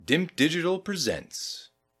DIMP Digital presents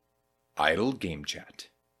Idle Game Chat.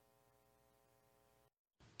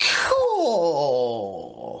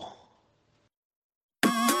 Cool.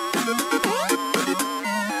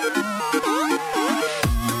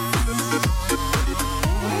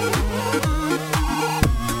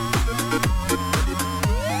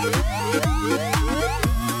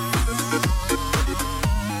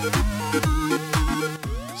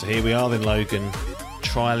 So here we are then, Logan,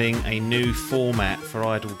 trialling a new format for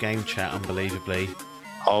Idle Game Chat, unbelievably.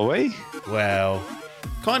 Are we? Well,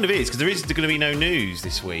 kind of is, because there is going to be no news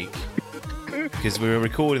this week. Because we were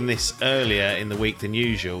recording this earlier in the week than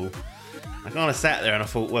usual. I kind of sat there and I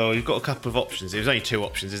thought, well, you've got a couple of options. There's only two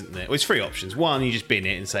options, isn't there? Well, it's three options. One, you just bin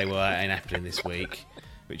it and say, well, that ain't happening this week,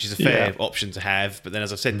 which is a fair option to have. But then,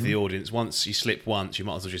 as I've said to the audience, once you slip once, you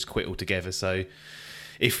might as well just quit altogether. So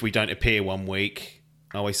if we don't appear one week,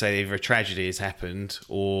 I always say either a tragedy has happened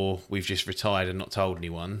or we've just retired and not told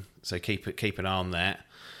anyone. So keep an eye on that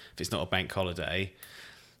if it's not a bank holiday.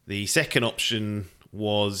 The second option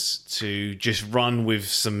was to just run with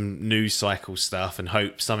some news cycle stuff and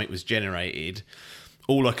hope something was generated.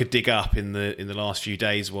 All I could dig up in the last few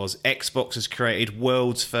days was Xbox has created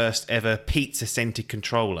world's first ever pizza-scented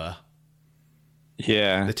controller.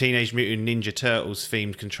 Yeah. The Teenage Mutant Ninja Turtles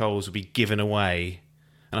themed controls will be given away.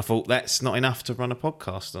 And I thought, that's not enough to run a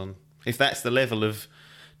podcast on. If that's the level of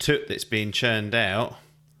toot that's being churned out.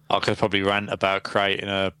 I could probably rant about creating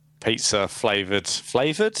a pizza flavoured?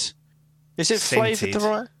 Is it Scented. flavoured the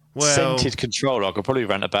right? Well, scented controller. I could probably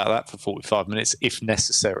rant about that for 45 minutes if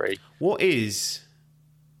necessary. what is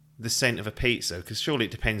the scent of a pizza? Because surely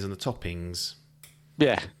it depends on the toppings.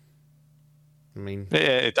 Yeah. I mean... Yeah,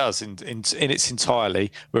 it does in its entirely,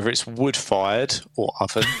 whether it's wood-fired or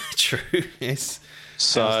oven. True, yes.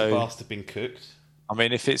 So, How's the pasta been cooked? I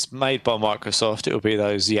mean, if it's made by Microsoft, it'll be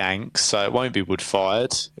those Yanks, so it won't be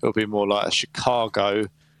wood-fired. It'll be more like a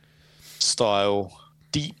Chicago-style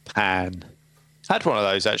deep pan. I had one of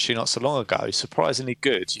those, actually, not so long ago. Surprisingly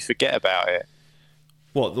good. You forget about it.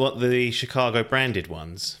 What the Chicago branded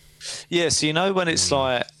ones? Yeah, so you know when it's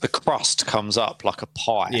like the crust comes up like a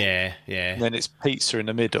pie? Yeah. And then it's pizza in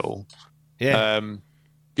the middle? Yeah.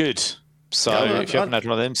 Good. So if you haven't had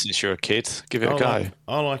one of them since you're a kid, give it a go.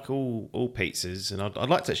 I like all pizzas, and I'd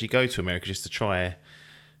like to actually go to America just to try,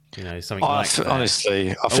 something I like that.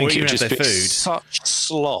 Honestly, I Or think it even would have just their be food. such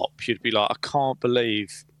slop. You'd be like, I can't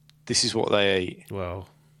believe this is what they eat. Well,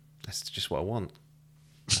 that's just what I want.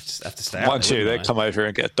 I just have to stay out Mind there, you, wouldn't they'd I? come over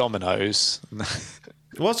and get a Domino's. Well,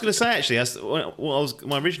 I was going to say actually,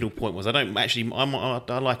 my original point was I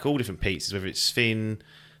like all different pizzas, whether it's thin,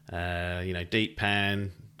 deep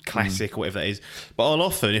pan, classic, or whatever that is. But I'll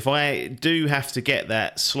often, if I do have to get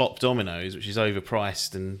that slop Domino's, which is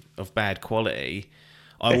overpriced and of bad quality,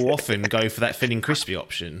 I will often go for that thin and crispy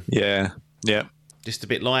option. Yeah. Just a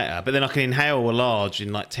bit lighter, but then I can inhale a large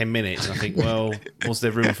in like 10 minutes, and I think, well, was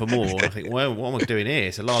there room for more? And I think, well, what am I doing here?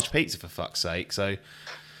 It's a large pizza, for fuck's sake. So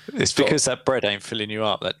It's because that bread ain't filling you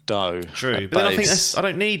up, that dough. true, that but then I think base. I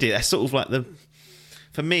don't need it. That's sort of like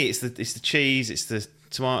for me, it's the cheese, it's the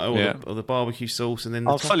tomato or the barbecue sauce, and then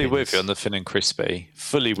the I'm fully toppings. with you on the thin and crispy.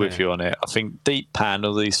 Fully with you on it. I think deep pan,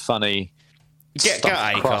 all these funny Get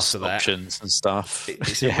stuffed ache crust after that. options and stuff.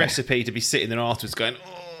 It's a recipe to be sitting there afterwards going,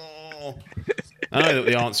 oh. I know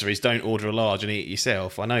that the answer is don't order a large and eat it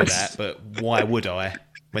yourself. I know that, but why would I?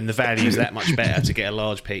 When the value's that much better to get a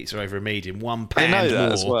large pizza over a medium, £1 They know that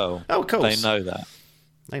more. as well. Oh, of course. They know that.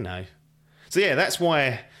 They know. So yeah, that's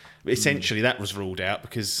why essentially that was ruled out,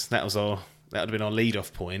 because that would have been our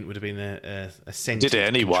lead-off point. Would have been a scented Did it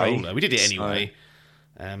anyway. controller. We did it So- anyway.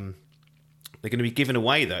 They're going to be given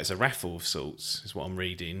away though. It's a raffle of sorts, is what I'm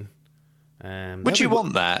reading. Would you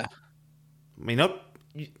want that? I mean,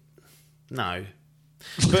 no,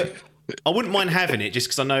 but I wouldn't mind having it just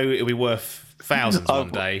because I know it'll be worth thousands one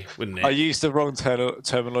day, wouldn't it? I used the wrong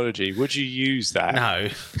terminology. Would you use that? No,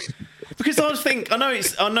 because I know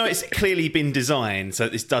it's clearly been designed so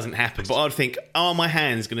that this doesn't happen. But I'd think, are my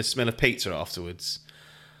hands going to smell of pizza afterwards?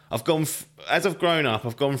 As I've grown up,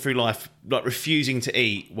 I've gone through life like refusing to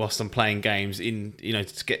eat whilst I'm playing games.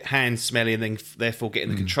 To get hands smelly and then therefore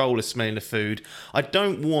getting the controller smelling the food. I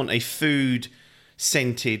don't want a food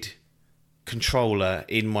scented controller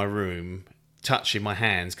in my room touching my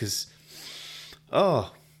hands because I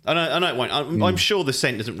know it won't. I'm sure the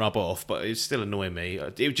scent doesn't rub off, but it still annoy me.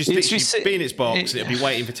 It would just literally be in its box and it'll be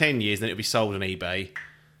waiting for 10 years, and then it'll be sold on eBay.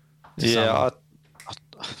 Yeah,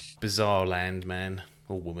 Bizarre land, man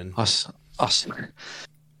or woman. I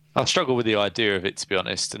struggle with the idea of it, to be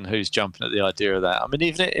honest, and who's jumping at the idea of that. I mean,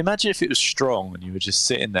 imagine if it was strong and you were just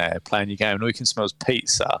sitting there playing your game and all you can smell is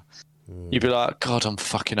pizza. You'd be like, God, I'm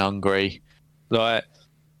fucking hungry. Like,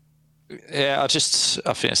 yeah, I think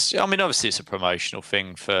obviously it's a promotional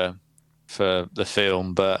thing for the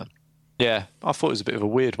film, but yeah, I thought it was a bit of a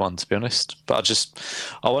weird one, to be honest. But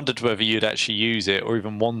I wondered whether you'd actually use it or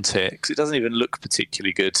even want it, because it doesn't even look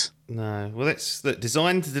particularly good. No. Well, that's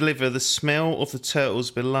designed to deliver the smell of the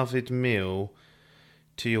turtle's beloved meal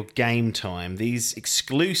to your game time. These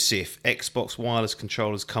exclusive Xbox wireless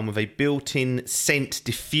controllers come with a built-in scent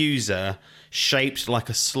diffuser shaped like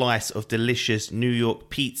a slice of delicious New York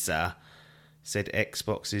pizza, said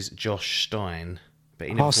Xbox's Josh Stein.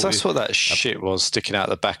 But so that's what that shit was sticking out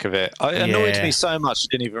the back of it. It annoyed me so much I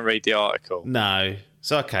didn't even read the article. No.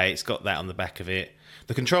 So, okay, it's got that on the back of it.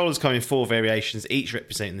 The controllers come in 4 variations, each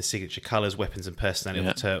representing the signature colours, weapons and personality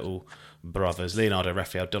of the Turtle brothers, Leonardo,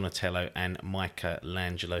 Raphael, Donatello and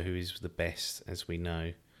Michelangelo, who is the best, as we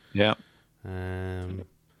know. Yeah.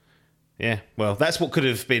 Yeah, well, that's what could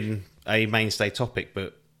have been a mainstay topic,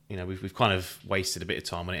 but we've kind of wasted a bit of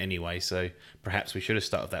time on it anyway, so perhaps we should have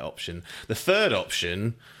started that option. The third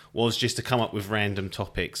option was just to come up with random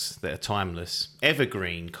topics that are timeless.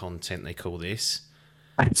 Evergreen content, they call this.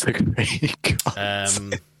 Evergreen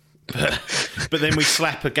content. But then we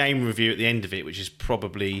slap a game review at the end of it, which is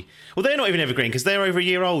probably... Well, they're not even evergreen, because they're over a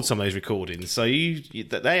year old, some of those recordings, so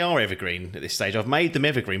they are evergreen at this stage. I've made them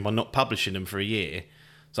evergreen by not publishing them for a year,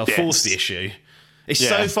 so I've forced the issue. It's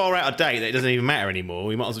so far out of date that it doesn't even matter anymore.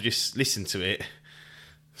 We might as well just listen to it.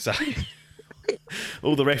 So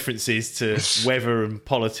all the references to weather and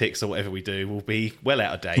politics or whatever we do will be well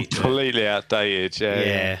out of date. Completely outdated,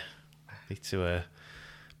 yeah. Need to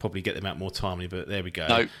probably get them out more timely, but there we go.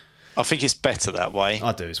 No, I think it's better that way.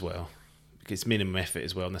 I do as well. It's minimum effort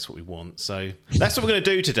as well, and that's what we want. So that's what we're going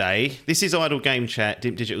to do today. This is Idle Game Chat,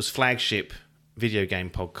 DIMP Digital's flagship video game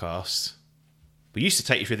podcast. We used to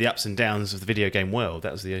take you through the ups and downs of the video game world.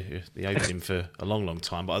 That was the opening for a long, long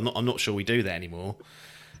time. But I'm not sure we do that anymore.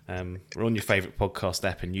 We're on your favourite podcast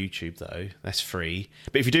app and YouTube, though. That's free.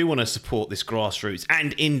 But if you do want to support this grassroots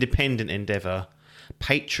and independent endeavour,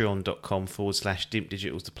 patreon.com/DIMP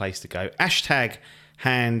Digital is the place to go. #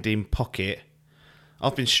 hand in pocket.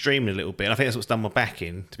 I've been streaming a little bit. I think that's what's done my back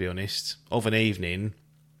in, to be honest, of an evening.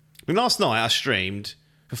 Last night I streamed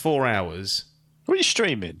for 4 hours. What are you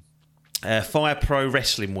streaming? Fire Pro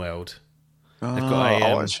Wrestling World.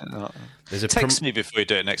 There's text me before you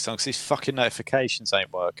do it next time, because these fucking notifications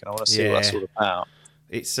ain't working. I want to see what that's all about.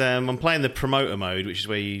 It's I'm playing the promoter mode, which is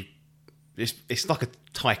where it's like a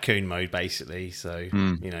tycoon mode basically. So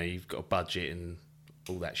you've got a budget and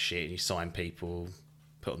all that shit, and you sign people,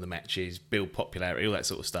 put on the matches, build popularity, all that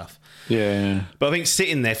sort of stuff. Yeah. But I think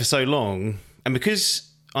sitting there for so long, and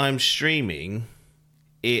because I'm streaming,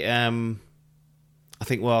 it I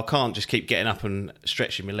think, well, I can't just keep getting up and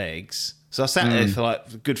stretching my legs. So I sat there for like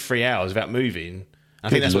a good 3 hours without moving. I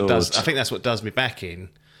think that's what does me back in.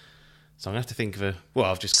 So I'm gonna have to think of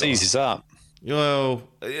I've just eases up. Well,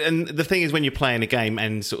 and the thing is, when you're playing a game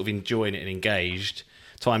and sort of enjoying it and engaged,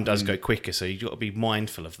 time does go quicker. So you've got to be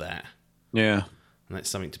mindful of that. Yeah. And that's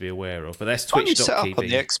something to be aware of. But that's Twitch.tv. You set up TV. on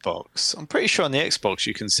the Xbox. I'm pretty sure on the Xbox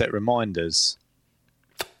you can set reminders.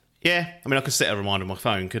 Yeah, I mean, I could set a reminder on my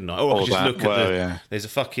phone, couldn't I? Or I could just look at there's a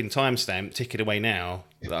fucking timestamp ticking away now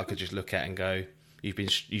that I could just look at and go, you've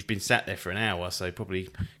been sat there for an hour, so probably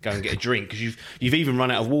go and get a drink, because you've even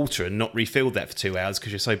run out of water and not refilled that for 2 hours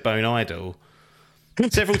because you're so bone idle.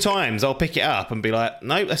 Several times I'll pick it up and be like,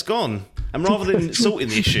 nope, that's gone. And rather than sorting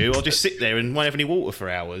the issue, I'll just sit there and won't have any water for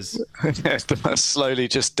hours. Slowly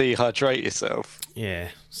just dehydrate yourself. Yeah,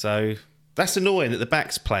 so that's annoying that the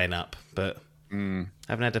back's playing up, but...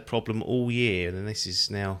 Haven't had a problem all year, and this is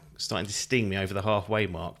now starting to sting me over the halfway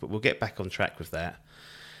mark, but we'll get back on track with that.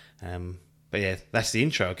 But yeah, that's the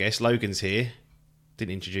intro, I guess. Logan's here.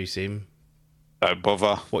 Didn't introduce him. Don't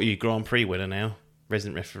bother. What are you, Grand Prix winner now?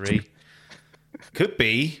 Resident referee. Could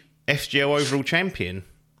be FGO overall champion.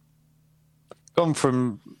 Gone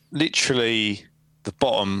from literally the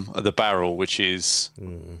bottom of the barrel, which is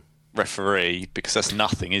referee, because that's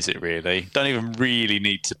nothing, is it really? Don't even really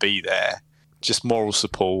need to be there. Just moral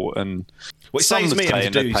support and it saves me to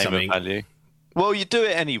do something. Value. Well, you do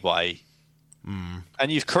it anyway,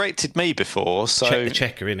 and you've corrected me before, so check the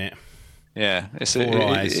checker, innit? Yeah, it is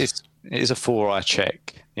a 4-eye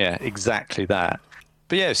check. Yeah, exactly that.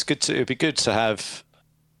 But yeah, it'd be good to have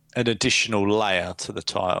an additional layer to the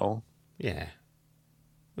title. Yeah,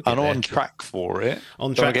 I'm on track for it.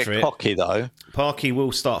 On track for it. Get cocky though. Parky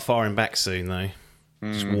will start firing back soon, though.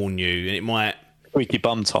 Just warn you, and it might. Squeaky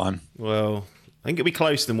bum time. Well, I think it'll be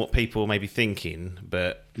closer than what people may be thinking,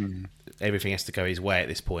 but everything has to go his way at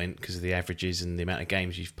this point because of the averages and the amount of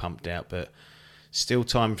games you've pumped out. But Still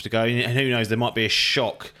time to go, and who knows? There might be a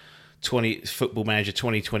shock. Football Manager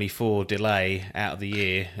 2024 delay out of the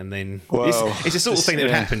year, and then it's the sort of thing that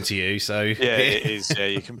would happen to you. So yeah, it is. Yeah,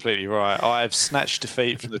 you're completely right. I have snatched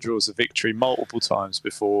defeat from the jaws of victory multiple times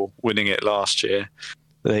before winning it last year.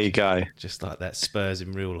 There you go. Just like that, Spurs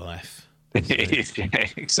in real life. Yeah,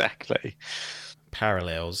 exactly.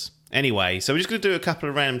 Parallels. Anyway, so we're just going to do a couple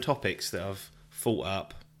of random topics that I've thought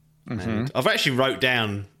up. And I've actually wrote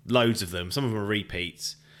down loads of them. Some of them are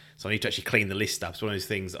repeats. So I need to actually clean the list up. It's one of those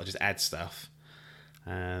things that I just add stuff.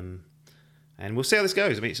 And we'll see how this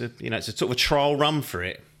goes. I mean, it's a sort of a trial run for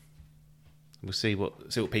it. We'll see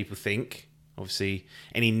what people think. Obviously,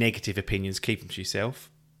 any negative opinions, keep them to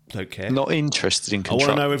yourself. Don't care. Not interested in I want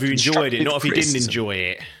to know if you enjoyed it, not if you didn't enjoy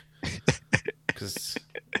it. Because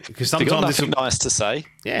sometimes got nothing nice to say.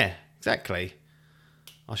 Yeah, exactly.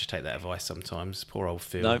 I should take that advice sometimes. Poor old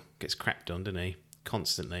Phil gets crapped on, doesn't he?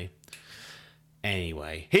 Constantly.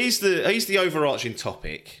 Anyway, here's the overarching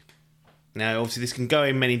topic. Now, obviously, this can go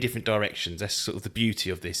in many different directions. That's sort of the beauty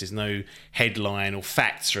of this. There's no headline or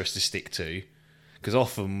facts for us to stick to, because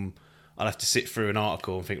often I'll have to sit through an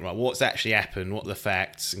article and think, right, what's actually happened, what are the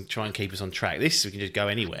facts, and try and keep us on track. This, we can just go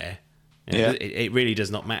anywhere. It really does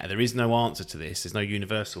not matter. There is no answer to this. There's no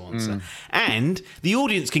universal answer. And the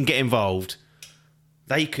audience can get involved.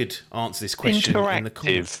 They could answer this question in the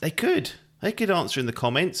comments. They could answer in the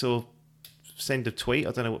comments or send a tweet.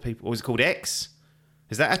 I don't know what was it called? X?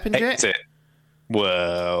 Has that happened yet?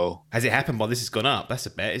 Well, has it happened while this has gone up? That's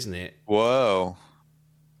a bet, isn't it? Well,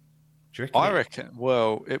 do you reckon? I reckon.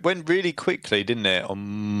 Well, it went really quickly, didn't it, on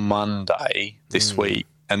Monday this week,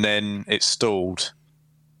 and then it stalled.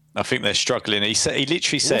 I think they're struggling. He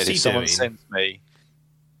literally said, if someone sends me,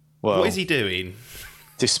 well, what is he doing?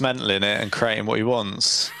 Dismantling it and creating what he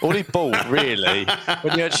wants. All he bought, really,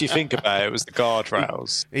 when you actually think about it, was the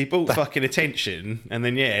guardrails. He bought fucking attention, and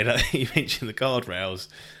then you mentioned the guardrails,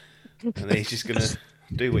 and then he's just gonna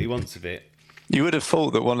do what he wants with it. You would have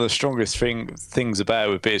thought that one of the strongest things about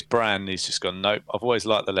it would be his brand. He's just gone, nope. I've always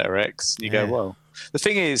liked the letter X. And you go, well, the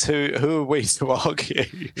thing is, who are we to argue?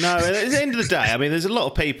 No, at the end of the day, I mean, there's a lot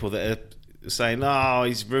of people that are saying, "Oh,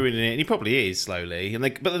 he's ruining it," and he probably is slowly.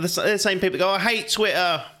 But the same people go, "I hate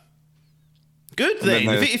Twitter." Good then.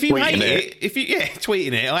 If you hate it,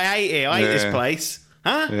 tweeting it. I hate it. I hate this place.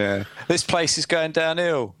 Huh? Yeah. This place is going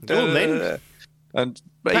downhill. Go on then. And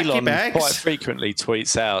Elon quite frequently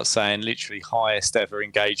tweets out saying literally highest ever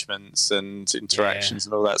engagements and interactions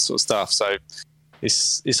and all that sort of stuff. So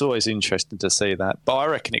it's always interesting to see that. But I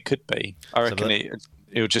reckon it could be. I reckon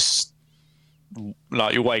it'll just,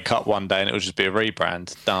 like, you wake up one day and it'll just be a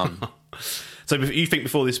rebrand. Done. So you think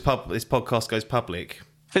before this podcast goes public?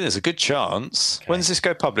 I think there's a good chance. Okay. When does this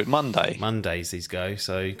go public? Monday? Mondays these go.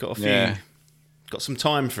 So you've got a few, got some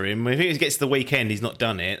time for him. If he gets to the weekend, he's not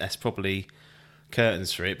done it. That's probably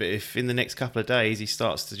curtains for it. But if in the next couple of days he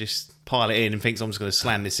starts to just pile it in and thinks, I'm just going to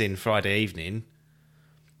slam this in Friday evening.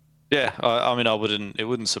 Yeah, I mean, it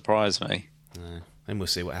wouldn't surprise me. Then we'll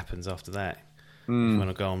see what happens after that. I'm going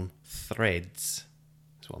to go on Threads.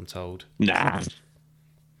 That's what I'm told. Nah.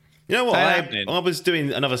 You know what? I was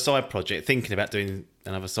doing another side project, thinking about doing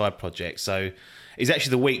another side project. So it's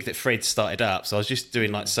actually the week that Threads started up. So I was just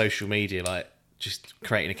doing like social media, like just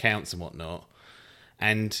creating accounts and whatnot.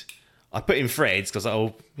 And I put in Threads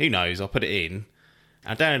because who knows? I'll put it in.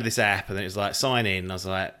 I downloaded this app and then it was like, sign in. And I was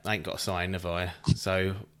like, I ain't got to sign, have I?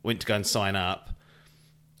 So went to go and sign up.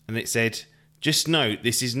 And it said, just note,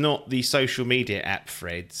 this is not the social media app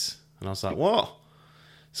Threads. And I was like, what?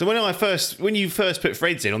 So when you first put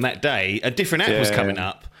Threads in on that day, a different app was coming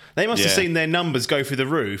up. They must have seen their numbers go through the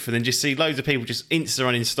roof and then just see loads of people just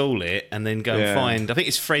uninstall it and then go and find, I think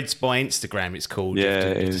it's Threads by Instagram it's called. Yeah,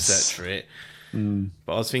 you have to search for it.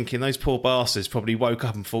 But I was thinking those poor bastards probably woke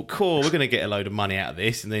up and thought, cool, we're going to get a load of money out of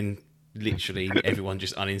this, and then literally everyone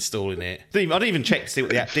just uninstalling it. I didn't even check to see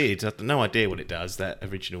what the app did. I had no idea what it does, that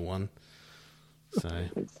original one. So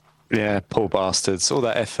yeah, poor bastards. All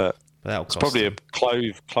that effort. It's probably a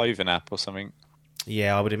clothing app or something.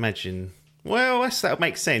 Yeah, I would imagine. Well, that would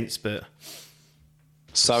make sense, but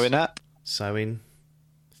sewing app,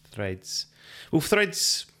 Threads. Well,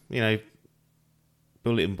 Threads,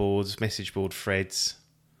 bulletin boards, message board threads,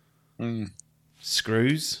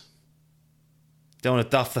 screws. Don't want to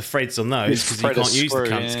duff the threads on those because you can't use the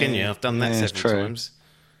cunts, can you? I've done that several times.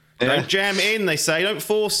 Don't jam it in, they say. Don't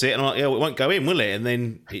force it. And I'm like, it won't go in, will it? And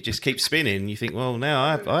then it just keeps spinning. You think, well,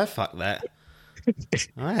 now I fucked that.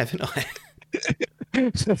 I haven't I?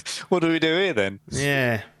 What do we do here then?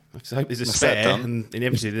 Yeah. I hope there's a That's that spare, done. and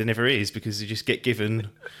inevitably there never is, because you just get given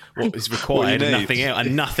what is required and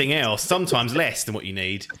need. nothing else. Sometimes less than what you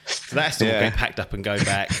need. So that's to all Yeah. get packed up and go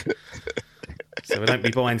back. So we don't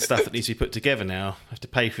be buying stuff that needs to be put together now. I have to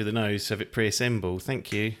pay through the nose to have it pre-assembled.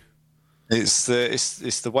 Thank you. It's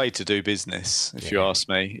the way to do business, if you ask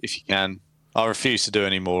me. If you can, I refuse to do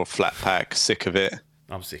any more flat pack. Sick of it.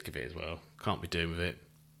 I'm sick of it as well. Can't be doing with it.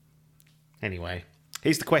 Anyway,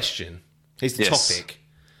 here's the question. Here's the topic.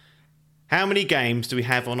 How many games do we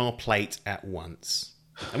have on our plate at once?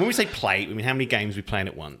 And when we say plate, we mean how many games we playing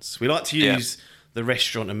at once. We like to use the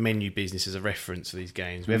restaurant and menu business as a reference for these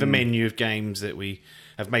games. We have a menu of games that we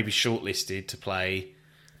have maybe shortlisted to play,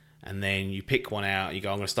 and then you pick one out, you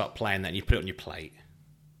go, I'm going to start playing that, and you put it on your plate.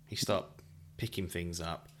 You start picking things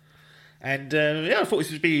up. And I thought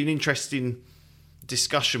this would be an interesting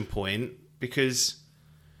discussion point, because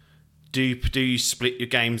do you split your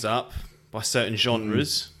games up by certain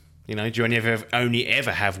genres? You know, do you only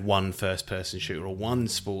ever have one first-person shooter or one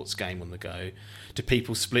sports game on the go? Do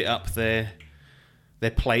people split up their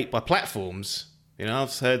plate by platforms? You know,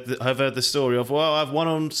 I've heard the story of, well, I have one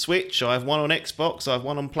on Switch, I have one on Xbox, I have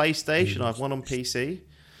one on PlayStation, I have one on PC.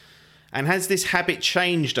 And has this habit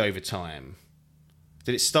changed over time?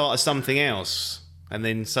 Did it start as something else, and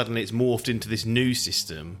then suddenly it's morphed into this new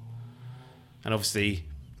system? And obviously,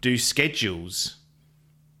 do schedules,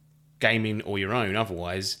 gaming or your own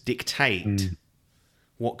otherwise, dictate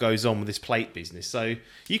what goes on with this plate business? So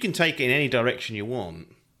you can take it in any direction you want.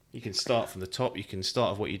 You can start from the top, you can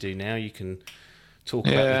start with what you do now, you can talk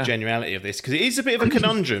about the generality of this, because it is a bit of a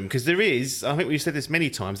conundrum, because there is, I think we've said this many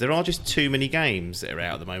times, there are just too many games that are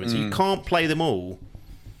out at the moment, so you can't play them all.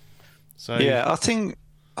 So Yeah, I think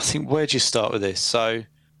where do you start with this? So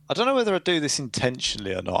I don't know whether I do this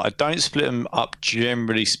intentionally or not. I don't split them up,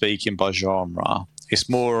 generally speaking, by genre. It's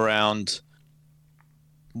more around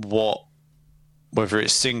whether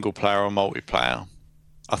it's single player or multiplayer,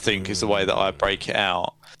 I think, is the way that I break it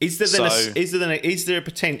out. Is there a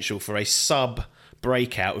potential for a sub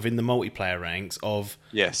breakout within the multiplayer ranks of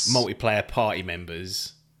multiplayer party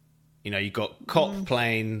members? You know, you've got Cop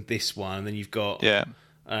playing this one, and then you've got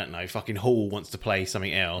I don't know, fucking Hall wants to play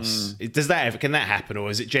something else. Can that happen, or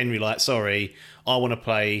is it generally like, sorry, I want to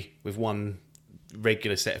play with one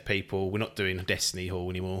regular set of people, we're not doing Destiny Hall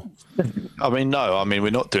anymore? I mean, no. I mean,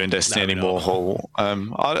 we're not doing Destiny anymore, Hall.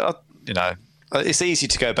 It's easy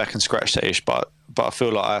to go back and scratch that ish, but I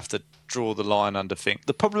feel like I have to draw the line under things.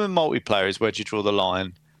 The problem in multiplayer is, where do you draw the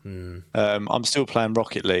line? I'm still playing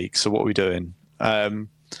Rocket League, so what are we doing?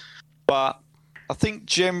 But I think,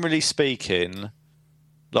 generally speaking,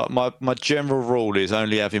 like my general rule is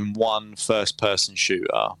only having one first-person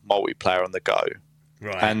shooter multiplayer on the go.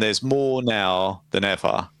 Right. And there's more now than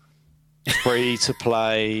ever. Free to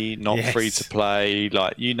play, not free to play,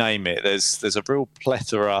 like you name it. There's a real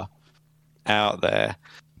plethora out there.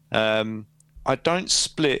 I don't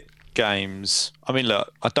split games. I mean,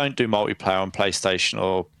 look, I don't do multiplayer on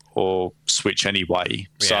PlayStation or Switch anyway.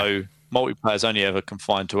 So multiplayer is only ever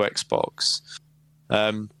confined to Xbox.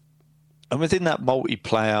 And within that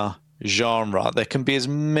multiplayer genre, there can be as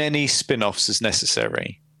many spin-offs as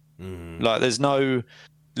necessary. Like, there's no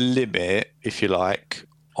limit, if you like,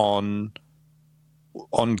 on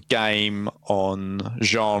game, on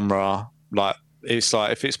genre. Like, it's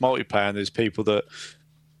like, if it's multiplayer and there's people that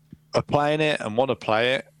are playing it and want to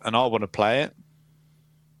play it, and I want to play it,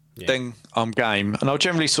 then I'm game. And I'll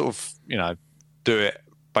generally sort of, do it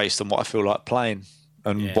based on what I feel like playing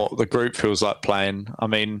and what the group feels like playing. I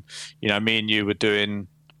mean, me and you were doing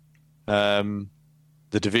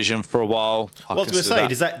The Division for a while. What I was going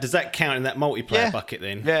to say, does that count in that multiplayer bucket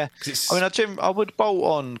then? Yeah. I mean, I would bolt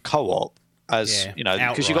on co-op as,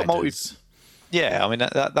 because you've got Yeah, I mean,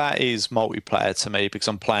 that is multiplayer to me, because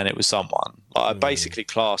I'm playing it with someone. Like, I basically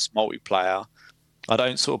class multiplayer. I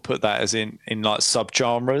don't sort of put that as in like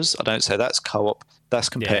subgenres. I don't say that's co-op, that's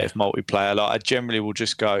competitive multiplayer. Like, I generally will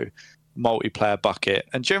just go multiplayer bucket.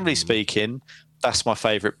 And generally speaking, that's my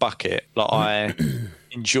favourite bucket. Like, I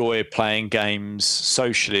enjoy playing games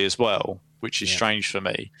socially as well, which is strange for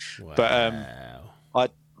me. Wow.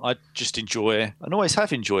 But I just enjoy, and always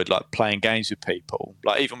have enjoyed, like, playing games with people.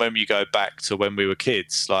 Like, even when you go back to when we were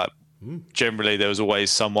kids, like, generally there was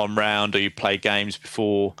always someone round, or you play games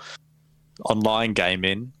before online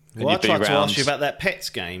gaming. Well, I tried to ask you about that Pets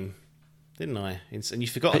game, didn't I? And you've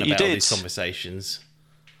forgotten about all these conversations.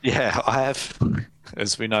 Yeah, I have.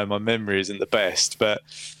 As we know, my memory isn't the best, but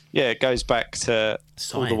yeah, it goes back to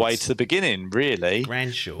all the way to the beginning, really.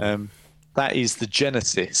 Granshaw. That is the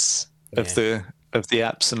genesis of the of the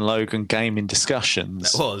Apps and Logan gaming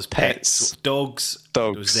discussions. That was pets, dogs.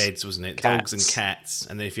 Dogs. It was Zeds, wasn't it? Cats. Dogs and cats.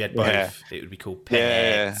 And then if you had both, Yeah. it would be called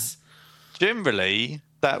Yeah. pets. Generally,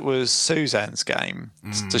 that was Suzanne's game.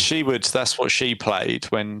 So that's what she played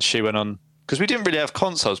when she went on, because we didn't really have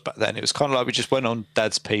consoles back then. It was kind of like we just went on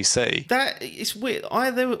Dad's PC. That it's weird.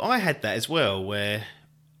 I had that as well, where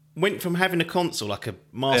went from having a console like a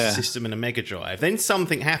Master System and a Mega Drive. Then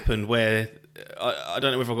something happened where I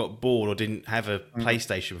don't know whether I got bored or didn't have a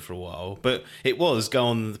PlayStation for a while, but it was go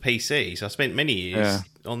on the PC. So I spent many years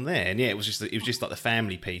on there, and it was just like the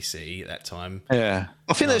family PC at that time. Yeah,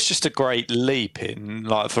 I think that's just a great leap in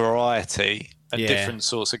like variety and different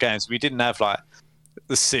sorts of games. We didn't have like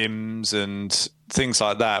The Sims and things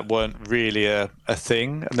like that weren't really a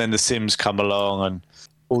thing, and then The Sims come along and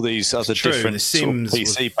all these other different The Sims sort of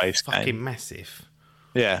PC-based fucking games. massive.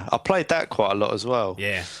 Yeah, I played that quite a lot as well.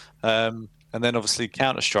 Yeah. And then obviously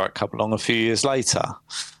Counter-Strike come along a few years later.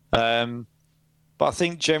 But I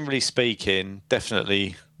think generally speaking,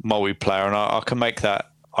 definitely multiplayer, and I can make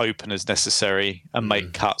that open as necessary and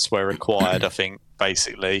make cuts where required, I think,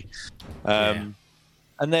 basically. And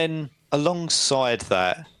then alongside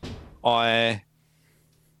that, I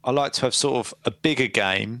like to have sort of a bigger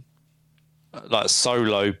game, like a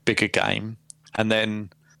solo bigger game, and then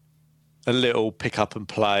a little pick up and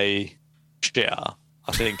play shitter,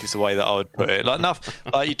 I think is the way that I would put it.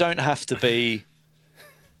 Like you don't have to be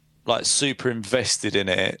like super invested in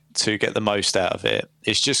it to get the most out of it.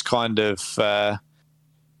 It's just kind of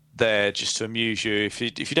there just to amuse you. If you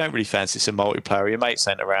don't really fancy some multiplayer, your mates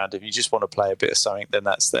ain't around. If you just want to play a bit of something, then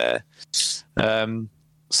that's there.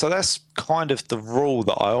 So that's kind of the rule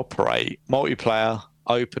that I operate. Multiplayer,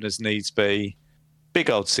 open as needs be, big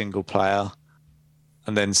old single player,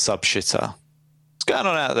 and then sub shitter. What's going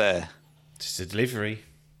on out there? Just a delivery.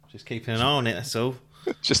 Just keeping an eye on it, that's all.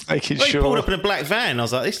 Just making He sure. pulled up in a black van. I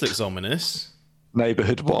was like, this looks ominous.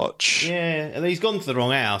 Neighbourhood watch. Yeah, and he's gone to the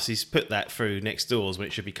wrong house. He's put that through next doors when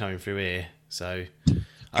it should be coming through here. So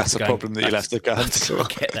That's a problem that you'll have to go to. I'll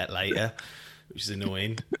get that later, which is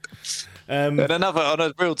annoying. And on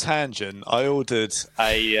a real tangent, I ordered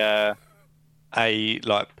a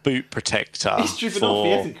like boot protector. He's driven off.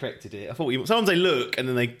 He hasn't corrected it. I thought sometimes they look and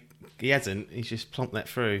then he hasn't. He's just plonked that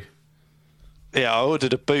through. Yeah, I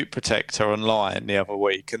ordered a boot protector online the other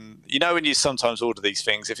week, and you know when you sometimes order these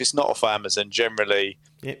things, if it's not off Amazon, generally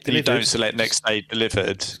you don't select next day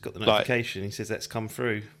delivered. He's got the notification. He says that's come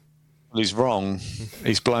through. Well, he's wrong.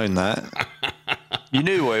 He's blown that. You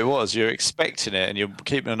knew what it was. You're expecting it, and you're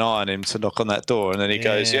keeping an eye on him to knock on that door, and then he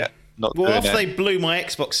goes, "Yeah, not doing it." Well, after they blew my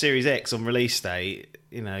Xbox Series X on release day,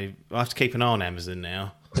 you know, I have to keep an eye on Amazon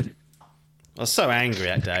now. I was so angry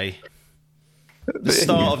that day. The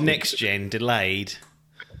start of next gen delayed.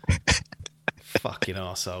 Fucking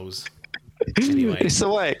arseholes. Anyway. It's the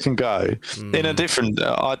way it can go. In a different,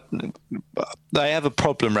 they have a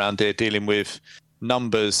problem around here dealing with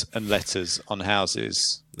numbers and letters on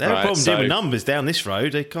houses. They have a problem dealing with numbers down this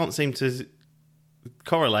road. They can't seem to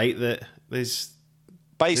correlate that there's...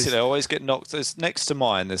 Basically, I always get knocked. There's next to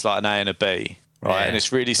mine, there's like an A and a B, right? Yeah. And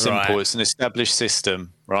it's really simple. Right. It's an established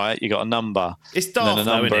system, right? You got a number. It's daft, and then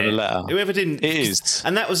a number though, and a isn't it? letter. Whoever didn't... It is.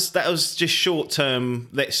 And that was just short term,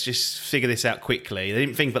 let's just figure this out quickly. They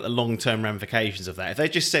didn't think about the long term ramifications of that. If they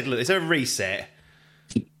just said, look, there's a reset.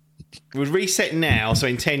 We'll reset now, so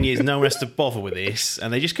in 10 years no one has to bother with this,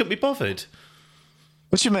 and they just couldn't be bothered.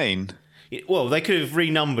 What do you mean? Well, they could have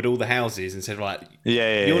renumbered all the houses and said, right,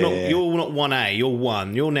 Yeah. you're not 1A, you're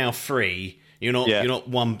 1, you're now 3, you're not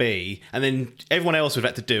 1B, and then everyone else would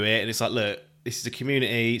have had to do it, and it's like, look, this is a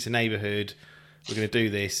community, it's a neighbourhood, we're going to do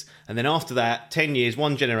this, and then after that, 10 years,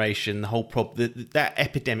 one generation, the whole that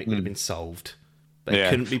epidemic would have been solved. But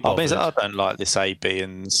it couldn't be bothered. I don't like this A, B,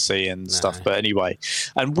 and C and stuff, but anyway.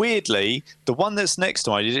 And weirdly, the one that's next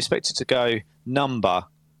to mine, you'd expect it to go number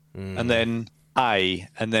and then A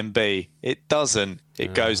and then B. It doesn't.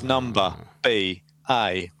 It goes number, B,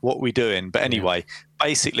 A. What we doing? But anyway,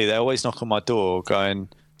 basically, they always knock on my door going,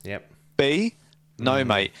 B? No,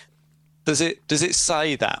 mate. Does it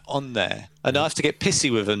say that on there? And I have to get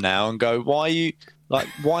pissy with them now and go,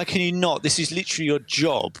 why can you not? This is literally your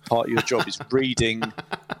job. Part of your job is reading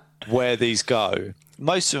where these go.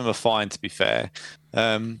 Most of them are fine, to be fair.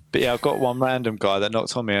 But yeah, I've got one random guy that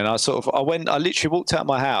knocked on me, and I literally walked out of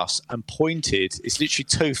my house and pointed. It's literally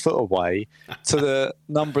 2 foot away to the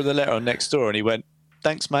number of the letter on next door, and he went,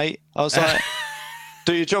 "Thanks, mate." I was like,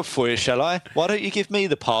 "Do your job for you, shall I? Why don't you give me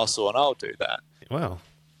the parcel and I'll do that?" Well,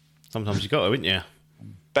 sometimes you got to, wouldn't you?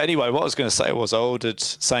 But anyway, what I was going to say was I ordered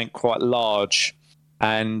something quite large,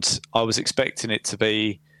 and I was expecting it to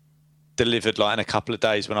be delivered like in a couple of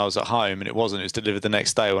days when I was at home, and it wasn't. It was delivered the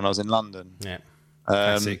next day when I was in London. Yeah,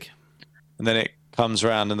 classic. And then it comes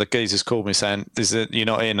around, and the geezers called me saying, "You're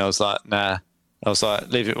not in." I was like, "Nah." I was like,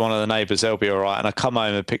 "Leave it with one of the neighbours; they'll be all right." And I come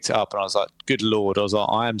home and picked it up, and I was like, "Good Lord!" I was like,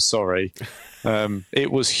 "I am sorry."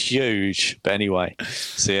 It was huge, but anyway.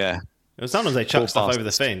 So yeah. Sometimes they chuck stuff over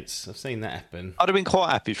the fence. I've seen that happen. I'd have been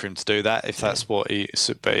quite happy for him to do that if that's what he.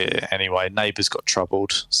 But anyway, neighbours got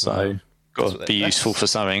troubled, so got to be useful for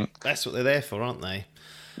something. That's what they're there for, aren't they?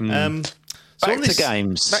 Back to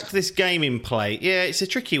games. Back to this gaming play. Yeah, it's a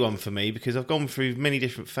tricky one for me because I've gone through many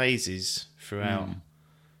different phases throughout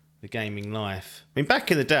the gaming life. I mean,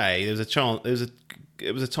 back in the day, there was a chance.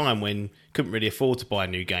 It was a time when you couldn't really afford to buy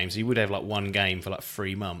new games. So you would have like one game for like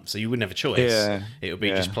 3 months, so you wouldn't have a choice. Yeah, it would be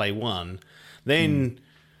just play one. Then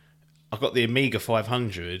I got the Amiga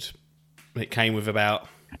 500. It came with about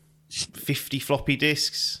 50 floppy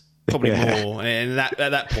disks, probably more. And at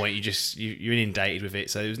that point, you're inundated with it.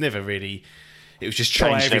 So it was never really. It was just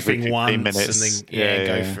try everything once minutes. And then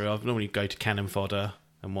go through. I'd normally go to Cannon Fodder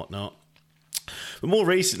and whatnot. But more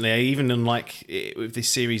recently, even on with this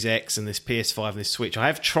Series X and this PS5 and this Switch, I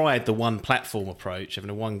have tried the one platform approach, having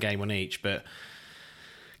a one game on each. But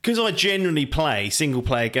because I generally play single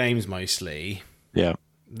player games mostly,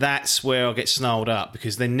 that's where I get snarled up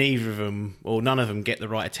because then neither of them or none of them get the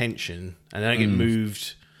right attention, and they don't get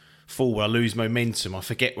moved forward. I lose momentum. I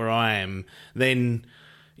forget where I am. Then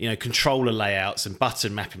controller layouts and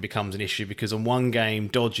button mapping becomes an issue because on one game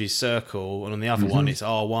dodge is circle and on the other one it's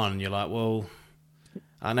R1. And you're like, well,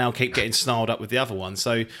 I now keep getting snarled up with the other one.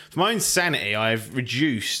 So for my own sanity, I've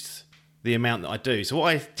reduced the amount that I do. So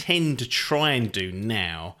what I tend to try and do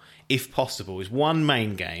now, if possible, is one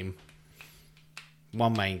main game.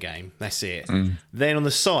 That's it. Then on the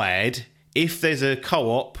side, if there's a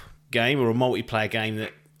co-op game or a multiplayer game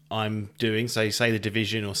that I'm doing, so say The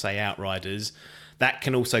Division or say Outriders, that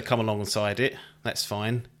can also come alongside it. That's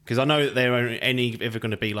fine. Because I know that they're only ever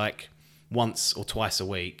going to be like once or twice a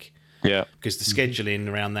week. Yeah. Because the scheduling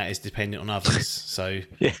around that is dependent on others. So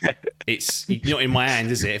it's not in my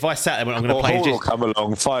hands, is it? If I sat there and I'm going to play... Hall will come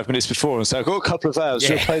along 5 minutes before and say, I've got a couple of hours,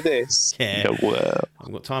 should I play this? Yeah. Well,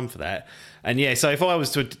 I've got time for that. And so if I was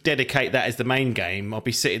to dedicate that as the main game, I'd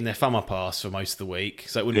be sitting there thumb up arse for most of the week,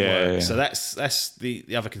 so it wouldn't work. Yeah. So that's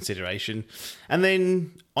the other consideration. And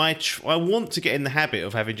then I want to get in the habit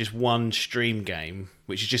of having just one stream game,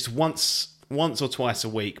 which is just once or twice a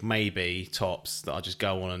week, maybe tops, that I just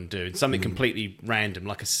go on and do. And something completely random,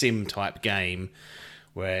 like a sim type game,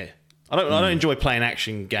 where I don't enjoy playing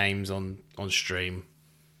action games on stream.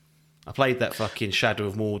 I played that fucking Shadow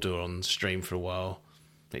of Mordor on stream for a while.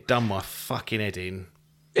 It done my fucking head in.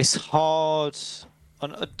 It's hard. I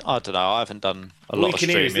don't know. I haven't done a lot of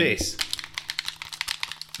streaming. All you can hear is this.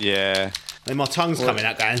 Yeah. And my tongue's coming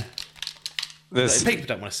out going. People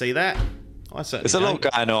don't want to see that. I certainly There's a lot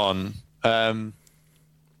going on. And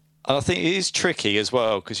I think it is tricky as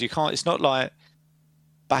well because you can't. It's not like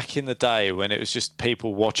back in the day when it was just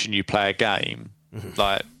people watching you play a game,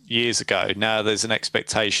 like years ago. Now there's an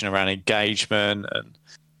expectation around engagement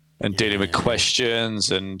and dealing with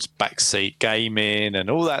questions and backseat gaming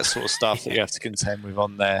and all that sort of stuff that you have to contend with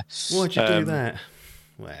on there. Why'd you do that?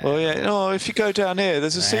 Well, if you go down here,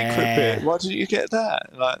 there's a secret bit. Why didn't you get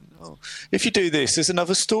that? Like, if you do this, there's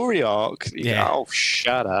another story arc. Yeah. Oh,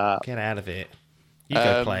 shut up. Get out of it. You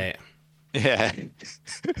go play it. Yeah.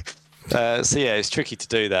 It's tricky to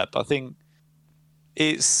do that. But I think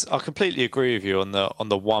I completely agree with you on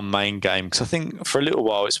the one main game because I think for a little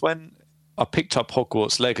while it's when I picked up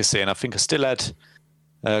Hogwarts Legacy and I think I still had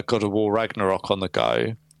God of War Ragnarok on the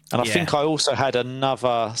go. And I think I also had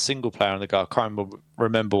another single player on the go. I can't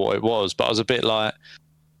remember what it was, but I was a bit like,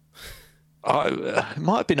 it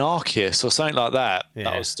might have been Arceus or something like that. Yeah.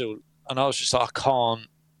 That was still, and I was just like, I can't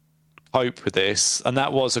cope with this. And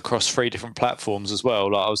that was across 3 different platforms as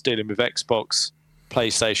well. Like I was dealing with Xbox,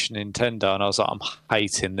 PlayStation, Nintendo, and I was like, I'm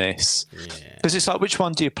hating this because it's like, which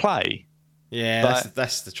one do you play? Yeah,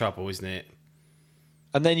 that's the trouble, isn't it?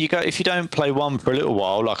 And then you go, if you don't play one for a little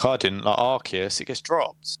while, like I didn't, like Arceus, it gets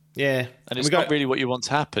dropped. Yeah. And it's not really what you want to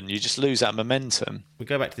happen. You just lose that momentum. We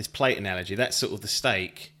go back to this plate analogy. That's sort of the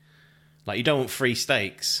steak. Like, you don't want 3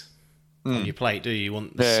 steaks on your plate, do you? You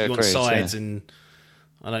want sides and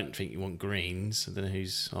I don't think you want greens. I don't know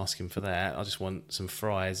who's asking for that. I just want some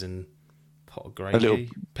fries and pot of gravy,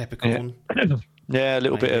 peppercorn. Yeah, a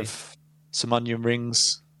little bit of some onion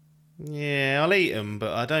rings. Yeah, I'll eat them,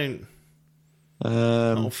 but I don't...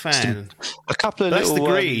 not a fan. A couple of That's little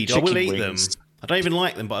the greed. I will eat wings. them. I don't even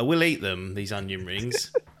like them, but I will eat them, these onion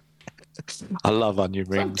rings. I love onion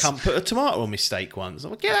rings. Some cunt put a tomato on my steak once. I'm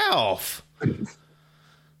like, get that off.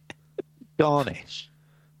 garnish?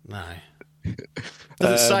 No.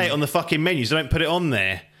 Doesn't say it on the fucking menu, so don't put it on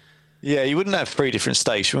there. Yeah, you wouldn't have 3 different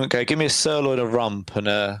steaks. You wouldn't go, give me a sirloin, a rump, and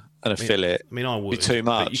a fillet. I mean, I would. Be too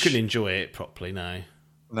much. But you couldn't enjoy it properly, no.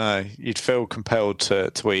 No, you'd feel compelled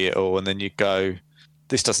to eat it all, and then you'd go,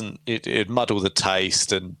 this doesn't, it'd muddle the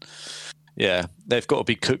taste, and yeah, they've got to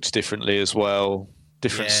be cooked differently as well,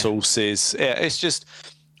 different sauces. Yeah, it's just,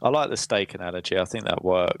 I like the steak analogy. I think that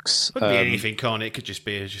works. It could be anything, can't it? It could just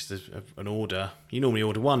be an order. You normally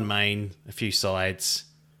order one main, a few sides,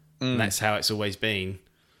 and that's how it's always been.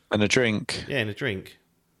 And a drink. Yeah, and a drink.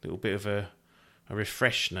 A little bit of a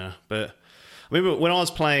refreshener. But I remember when I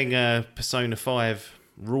was playing Persona 5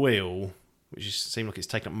 Royal, which seemed like it's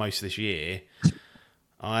taken up most of this year,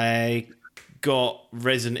 I got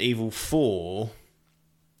Resident Evil 4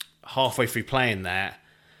 halfway through playing that,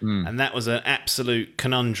 and that was an absolute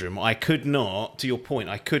conundrum. I could not, to your point,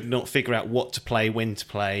 I could not figure out what to play, when to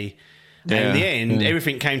play. And in the end,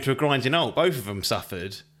 everything came to a grinding halt. Both of them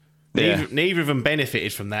suffered. Neither of them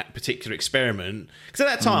benefited from that particular experiment. Because at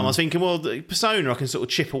that time, I was thinking, well, the Persona, I can sort of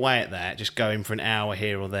chip away at that, just going for an hour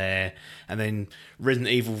here or there, and then Resident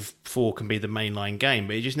Evil 4 can be the mainline game.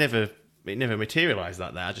 But it never materialised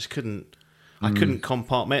like that. I just couldn't. I couldn't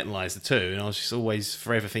compartmentalise the two, and I was just always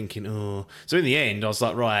forever thinking, oh. So in the end, I was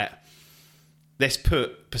like, right, let's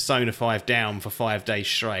put Persona 5 down for 5 days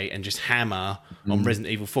straight and just hammer on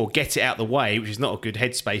Resident Evil 4. Get it out the way, which is not a good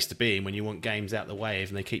headspace to be in when you want games out the way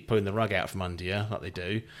and they keep pulling the rug out from under you, like they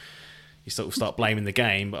do. You sort of start blaming the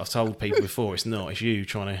game, but I've told people before it's not. It's you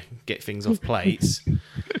trying to get things off plates.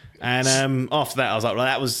 And after that, I was like,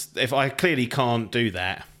 well, if I clearly can't do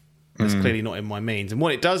that, that's clearly not in my means. And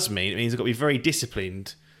what it does mean, it means I've got to be very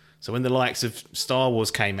disciplined. So when the likes of Star Wars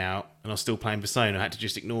came out and I was still playing Persona, I had to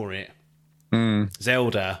just ignore it.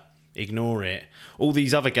 Zelda, ignore it. All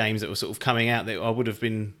these other games that were sort of coming out that I would have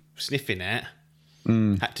been sniffing at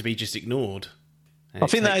had to be just ignored. And I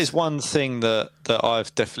think that is one thing that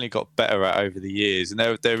I've definitely got better at over the years, and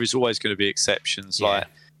there is always going to be exceptions. Yeah. Like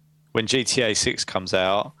when GTA 6 comes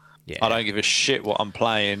out, I don't give a shit what I'm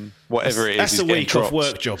playing, whatever it is. That's a week off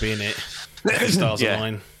work job, isn't it? Stars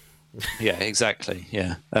Online. Yeah, exactly.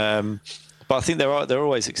 Yeah. But I think there are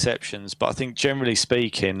always exceptions. But I think generally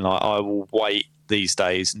speaking, like I will wait these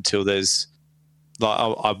days until there's like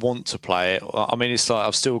I want to play it. I mean, it's like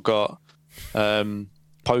I've still got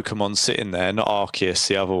Pokemon sitting there, not Arceus,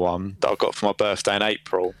 the other one that I got for my birthday in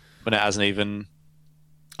April, when it hasn't even.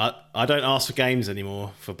 I don't ask for games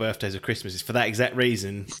anymore for birthdays or Christmases for that exact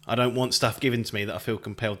reason. I don't want stuff given to me that I feel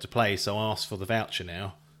compelled to play, so I ask for the voucher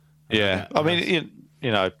now. Yeah, I mean,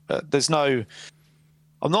 you know, there's no.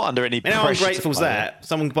 I'm not under any pressure. How ungrateful is that?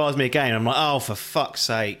 Someone buys me a game, I'm like, oh, for fuck's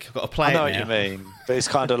sake, I've got to play it now. I know what you mean, but it's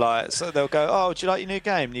kind of like, so they'll go, oh, do you like your new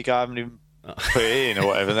game? And you go, I haven't even put it in or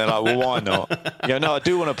whatever. And they're like, well, why not? You go, no, I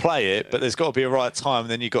do want to play it, but there's got to be a right time.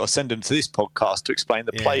 And then you've got to send them to this podcast to explain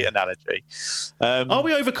the plate analogy. Are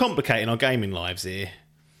we overcomplicating our gaming lives here?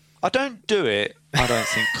 I don't do it, I don't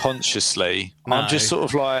think, consciously. No. I'm just sort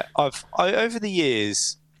of like, I over the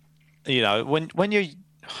years, you know, when you're,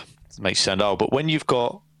 it makes you sound old, but when you're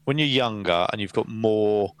younger and you've got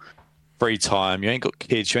more free time, you ain't got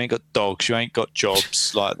kids, you ain't got dogs, you ain't got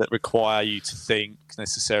jobs like that require you to think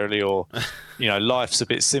necessarily, or you know, life's a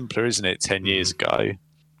bit simpler, isn't it? 10 years ago,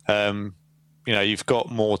 you know, you've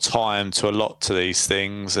got more time to allot to these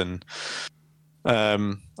things, and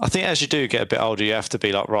I think as you do get a bit older, you have to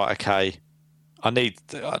be like, right, okay, I need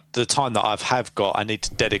the time that have got, I need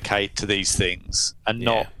to dedicate to these things, and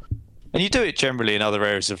not. And you do it generally in other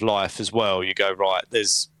areas of life as well. You go, right,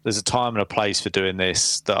 there's a time and a place for doing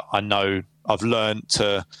this that I know I've learned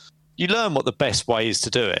to. You learn what the best way is to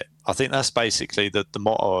do it. I think that's basically the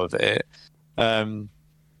motto of it. You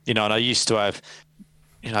know, and I used to have,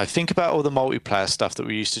 you know, think about all the multiplayer stuff that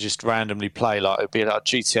we used to just randomly play. Like it'd be like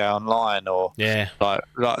GTA Online, or like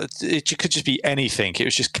it could just be anything. It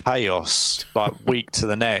was just chaos, like week to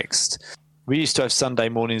the next. We used to have Sunday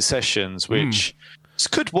morning sessions, which.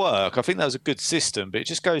 Could work. I think that was a good system, but it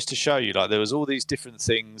just goes to show you, like, there was all these different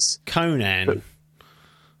things. Conan.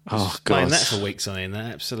 Oh, God. Playing that for weeks on end,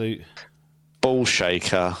 that absolute ball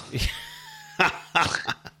shaker.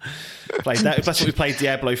 Played that. Plus, we played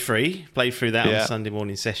Diablo 3. Played through that on Sunday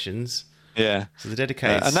morning sessions. Yeah. So the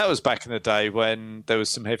dedicated. And that was back in the day when there was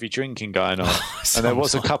some heavy drinking going on. And there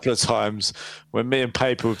was a couple of times when me and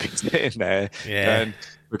Paper would be sitting there and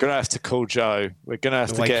we're going to have to call Joe. We're going to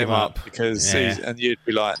have to get him up because and you'd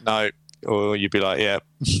be like, no, or you'd be like, yeah.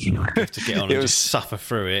 You have to get on It and was- just suffer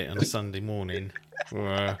through it on a Sunday morning.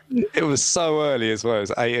 It was so early as well. It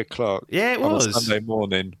was 8 o'clock. Yeah, it on was. a Sunday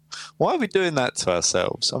morning. Why are we doing that to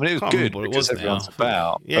ourselves? I mean, it was Can't good remember what it because was everyone's now.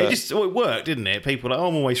 about. Yeah, but it worked, didn't it? People were like, oh,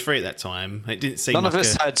 I'm always free at that time. It didn't seem none like of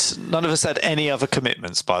us had any other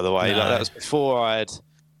commitments. By the way, No. like that was before I had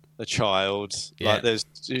a child. Yeah. Like it's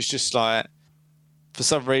just like, for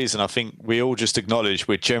some reason, I think we all just acknowledge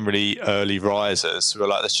we're generally early risers. We're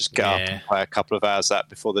like, let's just get up Yeah. and play a couple of hours that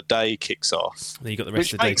before the day kicks off. Then you got the rest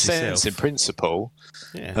Which of the day makes to sense in yourself. principle.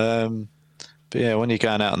 Yeah. But yeah, when you're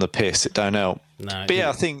going out on the piss, it don't help. No, But yeah,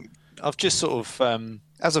 I think I've just sort of,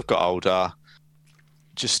 as I've got older,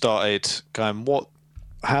 just started going,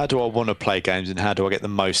 how do I want to play games and how do I get the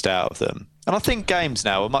most out of them? And I think games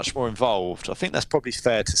now are much more involved. I think that's probably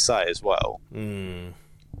fair to say as well.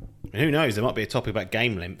 Who knows? There might be a topic about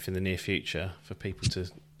game length in the near future for people to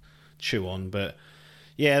chew on. But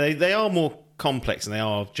yeah, they are more complex and they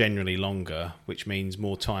are generally longer, which means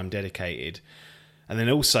more time dedicated. And then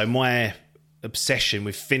also my obsession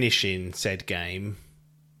with finishing said game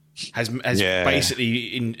has Yeah.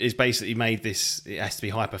 basically made this. It has to be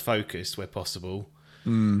hyper focused where possible.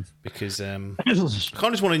 Because I kind of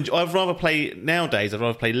just want to. I'd rather play nowadays. I'd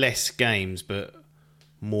rather play less games, but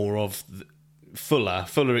more of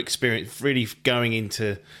fuller experience. Really going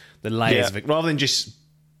into the layers Yeah. of it, rather than just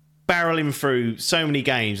barreling through so many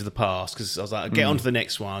games of the past. Because I was like, I'll get on to the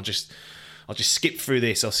next one. I'll just skip through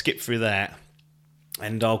this. I'll skip through that,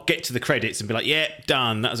 and I'll get to the credits and be like, yeah,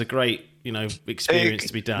 done. That was a great experience Tick,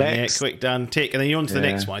 to be done. next. Yeah, quick, done, tick, and then you're on to the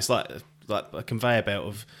Yeah. next one. It's like a conveyor belt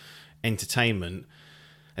of entertainment.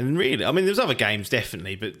 And really, I mean, there's other games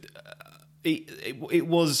definitely, but it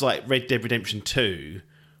was like Red Dead Redemption 2,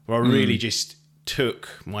 where I really just took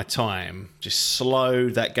my time, just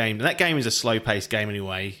slowed that game. And that game is a slow-paced game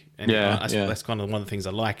anyway, and Yeah, that's kind of one of the things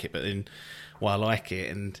I like it. But then, why I like it,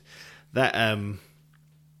 and that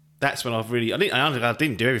that's when I've really I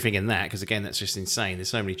didn't do everything in that because again, that's just insane. There's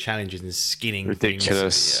so many challenges and skinning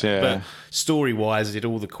Ridiculous, things. yeah. But story-wise, I did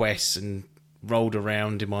all the quests and rolled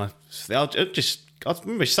around in my. I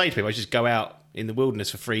remember saying to people, I just go out in the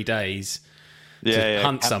wilderness for 3 days to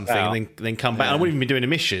hunt camp something out. and then come back. I wouldn't even be doing a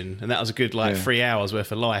mission, and that was a good 3 hours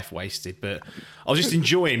worth of life wasted. But I was just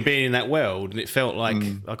enjoying being in that world, and it felt like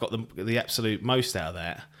I got the absolute most out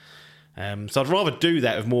of that. So I'd rather do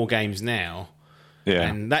that with more games now. Yeah.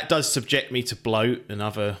 And that does subject me to bloat and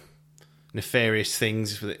other nefarious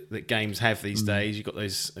things that games have these days. You've got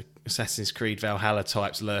those Assassin's Creed Valhalla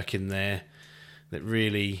types lurking there that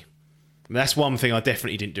really... That's one thing I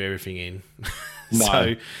definitely didn't do everything in. No.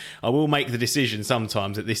 So I will make the decision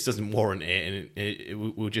sometimes that this doesn't warrant it,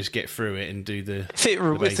 and we'll just get through it and do the If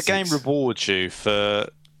the game basics. rewards you for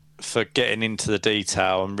getting into the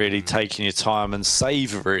detail and really taking your time and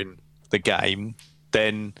savouring the game,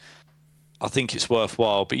 then I think it's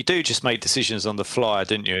worthwhile. But you do just make decisions on the fly,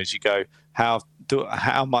 didn't you? As you go, how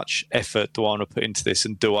much effort do I want to put into this,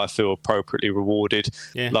 and do I feel appropriately rewarded?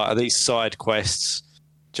 Yeah. Like, are these side quests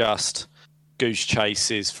just goose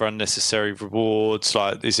chases for unnecessary rewards?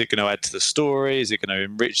 Like, is it going to add to the story? Is it going to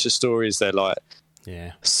enrich the story? Is there like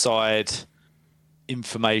Yeah. side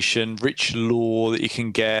information, rich lore that you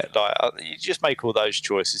can get? Like, you just make all those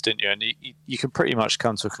choices, didn't you? And you can pretty much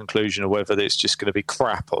come to a conclusion of whether it's just going to be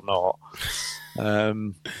crap or not.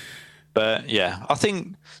 But yeah, I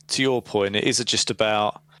think to your point, it is just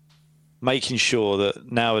about making sure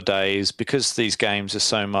that nowadays, because these games are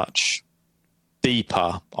so much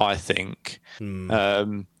deeper, I think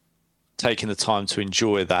taking the time to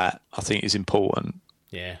enjoy that, I think, is important.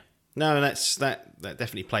 Yeah. No, that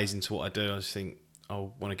definitely plays into what I do. I just think I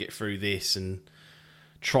want to get through this and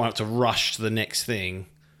try not to rush to the next thing.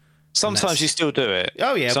 Sometimes you still do it.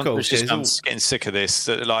 Oh, yeah, of Sometimes course. Just, Yeah, I'm it's just getting sick of this.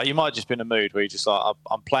 Like, you might just be in a mood where you're just like,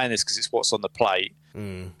 I'm playing this because it's what's on the plate,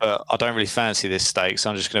 but I don't really fancy this steak, so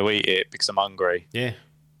I'm just going to eat it because I'm hungry. Yeah,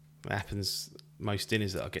 that happens most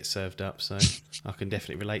dinners that I get served up, so I can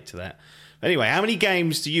definitely relate to that. Anyway, how many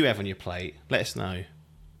games do you have on your plate? Let us know.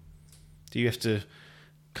 Do you have to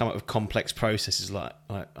come up with complex processes like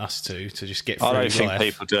us to just get through I don't life? think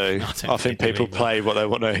people do. I think they do people either. play what they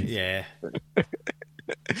want to, Yeah.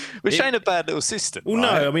 which ain't a bad little system. Well,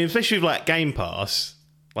 right? no, I mean, especially with like Game Pass,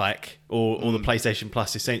 like or the PlayStation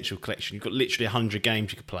Plus Essential Collection, you've got literally 100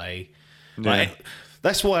 games you could play. Like,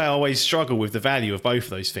 that's why I always struggle with the value of both of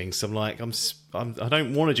those things. I'm like, I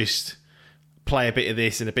don't want to just play a bit of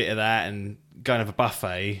this and a bit of that and go and have a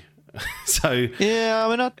buffet. So Yeah,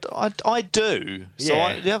 I mean, I do. So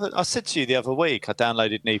Yeah. I said to you the other week, I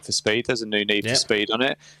downloaded Need for Speed. There's a new Need Yep. for Speed on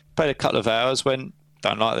it. Played a couple of hours, went,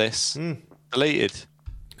 don't like this. Deleted.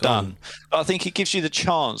 done. But I think it gives you the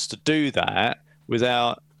chance to do that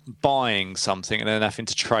without buying something and then having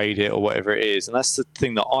to trade it or whatever it is. And that's the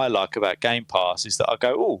thing that I like about Game Pass is that I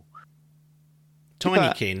go, oh,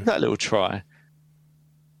 Tinykin. that little try.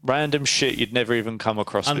 Random shit you'd never even come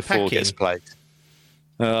across before gets played.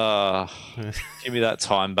 Give me that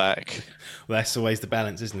time back. Well, that's always the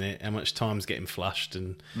balance, isn't it? How much time's getting flushed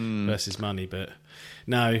and versus money. But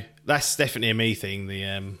no, that's definitely a me thing.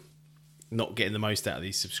 The not getting the most out of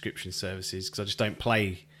these subscription services because I just don't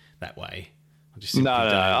play that way. I just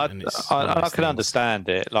I can understand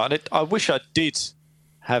it. Like I wish I did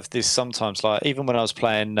have this sometimes. Like even when I was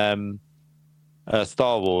playing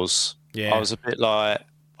Star Wars, I was a bit like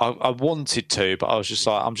I wanted to, but I was just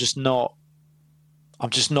like I'm just not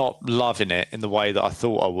loving it in the way that I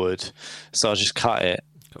thought I would. So I just cut it.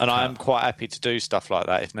 I am quite happy to do stuff like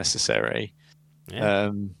that if necessary.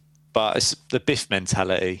 Yeah. But it's the Biff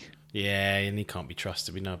mentality. Yeah, and he can't be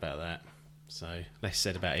trusted. We know about that. So less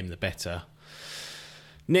said about him, the better.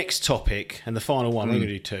 Next topic, and the final one, we're going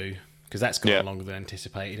to do two, because that's gone longer than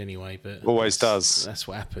anticipated anyway. But always does. That's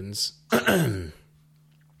what happens.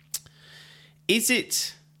 Is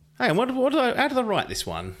it... Hang on, how did I write this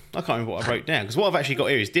one? I can't remember what I wrote down, because what I've actually got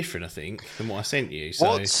here is different, I think, than what I sent you. So...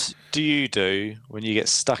 What do you do when you get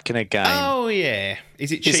stuck in a game? Oh, yeah.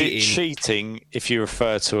 Is it cheating? Is it cheating if you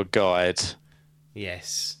refer to a guide?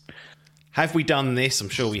 Yes. Have we done this? I'm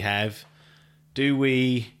sure we have. Do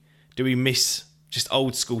we miss just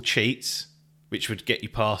old school cheats, which would get you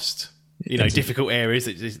past, difficult areas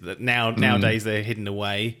that nowadays they're hidden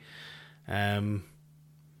away?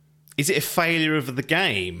 Is it a failure of the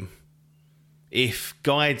game if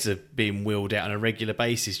guides are being wheeled out on a regular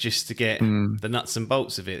basis just to get the nuts and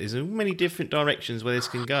bolts of it? There's many different directions where this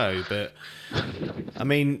can go, but I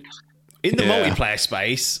mean, in the multiplayer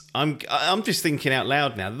space, I'm just thinking out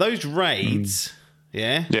loud now. Those raids,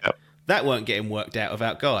 that weren't getting worked out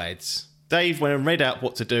without guides. Dave went and read out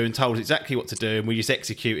what to do and told us exactly what to do, and we just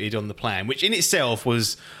executed on the plan, which in itself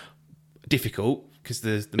was difficult because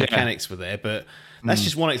the mechanics were there, but that's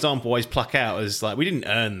just one example I always pluck out as like, we didn't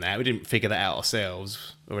earn that. We didn't figure that out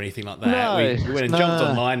ourselves or anything like that. No, we went and jumped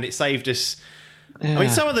online and it saved us. Yeah. I mean,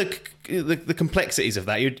 some of the complexities of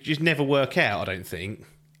that, you just never work out, I don't think.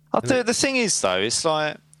 The thing is, though, it's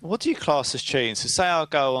like, what do you class as cheating? So say I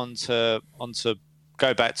go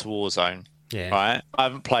go back to Warzone, right? I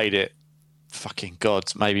haven't played it, fucking God,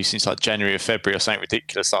 maybe since like January or February or something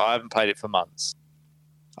ridiculous. I haven't played it for months.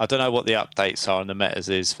 I don't know what the updates are and the metas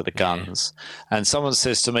is for the guns. And someone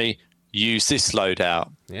says to me, use this loadout.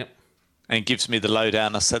 Yep. And gives me the loadout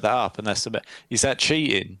and I set that up. And is that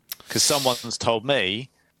cheating? Because someone's told me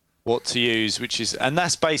what to use, and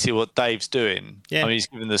that's basically what Dave's doing. Yeah. I mean, he's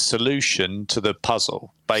giving the solution to the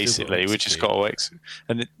puzzle, basically. We just got to execute.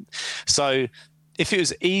 So if it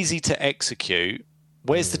was easy to execute,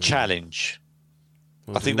 where's the challenge?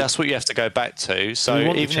 I think that's what you have to go back to. So we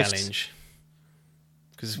want the challenge.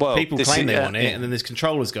 Because people claim they want it, and then there's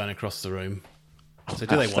controllers going across the room. So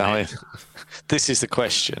do they want it? This is the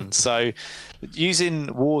question. So using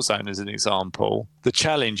Warzone as an example, the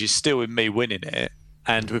challenge is still in me winning it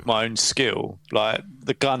and with my own skill. Like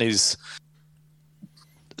the gun is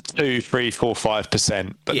 2, 3, 4,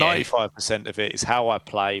 5%, but 95% of it is how I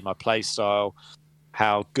play, my play style,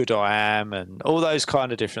 how good I am, and all those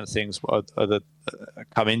kind of different things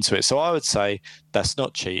come into it. So I would say that's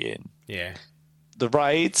not cheating. Yeah. The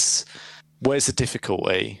raids, where's the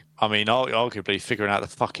difficulty? I mean, arguably figuring out the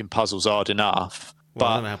fucking puzzle's hard enough. Well,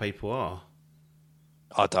 I don't know how people are.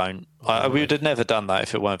 I don't. We would have never done that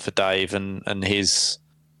if it weren't for Dave and his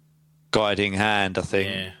guiding hand, I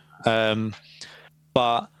think. Yeah.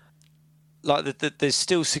 But like, there's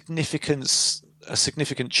still a significant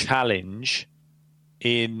challenge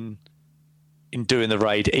in doing the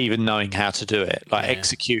raid, even knowing how to do it. Like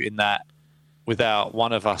executing that without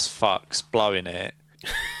one of us fucks blowing it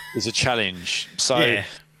is a challenge. So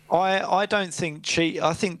I don't think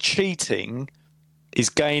I think cheating is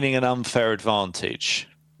gaining an unfair advantage.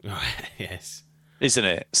 Yes. Isn't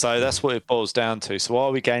it? So that's what it boils down to. So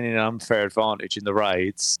are we gaining an unfair advantage in the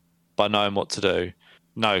raids by knowing what to do?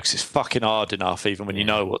 No, because it's fucking hard enough even when you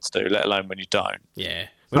know what to do, let alone when you don't. Yeah.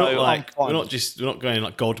 We're not going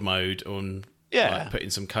like God mode on like putting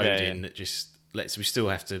some code in that just we still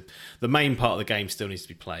have to, the main part of the game still needs to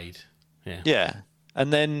be played. Yeah. Yeah.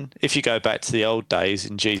 And then if you go back to the old days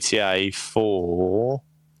in GTA 4,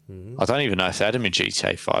 I don't even know if they had them in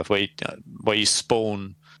GTA 5, where you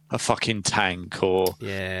spawn a fucking tank or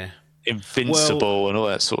invincible and all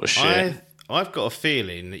that sort of shit. I've got a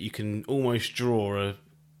feeling that you can almost draw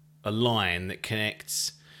a line that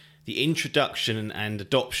connects the introduction and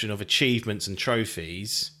adoption of achievements and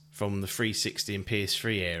trophies from the 360 and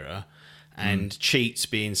PS3 era, and cheats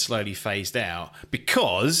being slowly phased out.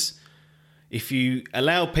 Because if you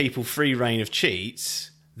allow people free reign of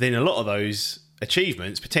cheats, then a lot of those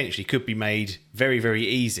achievements potentially could be made very, very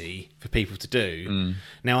easy for people to do.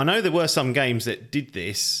 Now, I know there were some games that did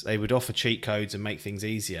this. They would offer cheat codes and make things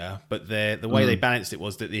easier, but the way they balanced it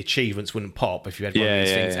was that the achievements wouldn't pop if you had one of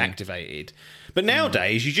these things activated. But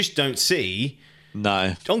nowadays, you just don't see...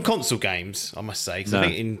 No. On console games, I must say, because I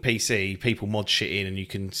think in PC, people mod shit in and you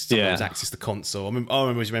can sometimes access the console. I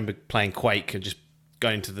always remember playing Quake and just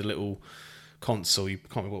going to the little... console, you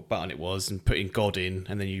can't remember what button it was, and putting God in,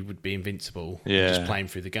 and then you would be invincible. Just playing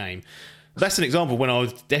through the game. That's an example when I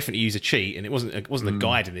would definitely use a cheat, and it wasn't a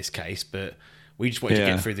guide in this case, but we just wanted to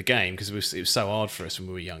get through the game because it was so hard for us when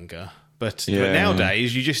we were younger. But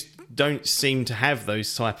nowadays, you just don't seem to have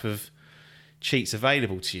those type of cheats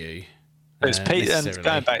available to you. And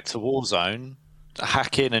going back to Warzone,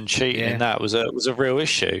 hacking and cheating in that was a real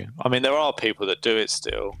issue. I mean, there are people that do it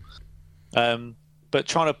still, but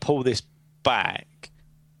trying to pull this back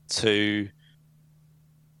to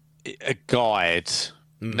a guide.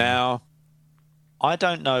 Now, I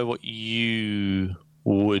don't know what you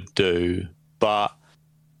would do, but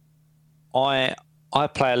I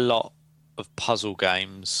play a lot of puzzle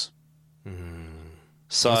games.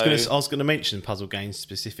 So I was going to mention puzzle games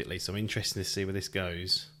specifically, so I'm interested to see where this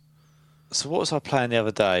goes. So what was I playing the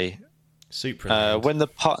other day? Superland.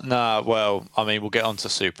 We'll get on to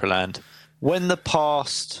Superland. When the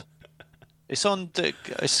past... It's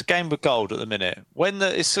a game with gold at the minute. When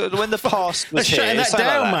the past was here, shutting that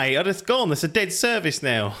down, like mate. It's gone. It's a dead service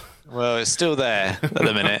now. Well, it's still there at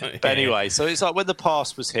the minute. But anyway, so it's like when the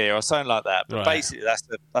past was here, or something like that. But basically,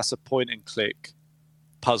 that's a point and click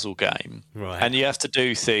puzzle game, right? And you have to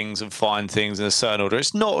do things and find things in a certain order.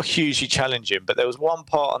 It's not hugely challenging, but there was one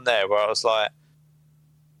part on there where I was like,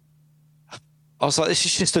 this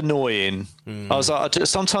is just annoying. I was like,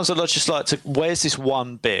 sometimes I'd just like to. Where's this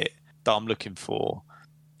one bit that I'm looking for,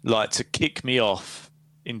 like to kick me off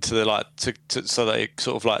into the so that it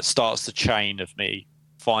sort of like starts the chain of me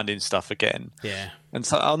finding stuff again. Yeah. And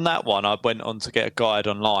so on that one, I went on to get a guide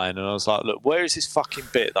online, and I was like, look, where is this fucking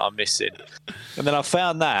bit that I'm missing? And then I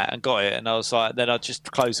found that and got it, and I was like, then I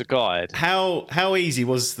just closed the guide. How easy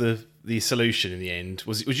was the solution in the end?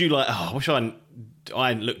 Was you like, I wish I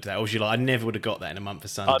hadn't looked at that, or was you like, I never would have got that in a month of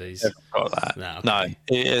Sundays? I never got that. No.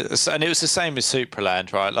 And it was the same with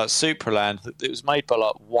Superland, right? Like Superland, it was made by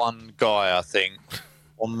like one guy, I think,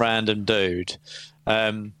 one random dude.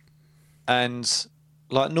 And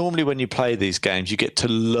like normally when you play these games, you get to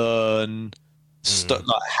learn like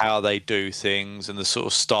how they do things and the sort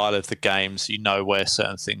of style of the games. You know where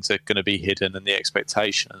certain things are going to be hidden and the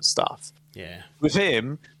expectation and stuff. Yeah. With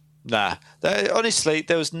him, nah. Honestly,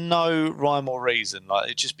 there was no rhyme or reason. Like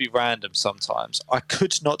it'd just be random sometimes. I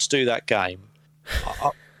could not do that game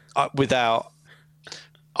without.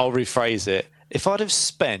 I'll rephrase it. If I'd have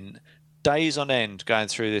spent days on end going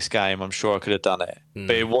through this game, I'm sure I could have done it.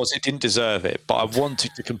 But it didn't deserve it. But I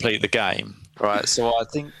wanted to complete the game, right? So I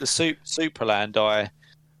think the Superland,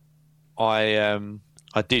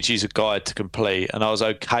 I did use a guide to complete, and I was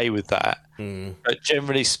okay with that. But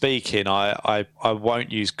generally speaking, I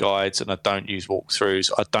won't use guides, and I don't use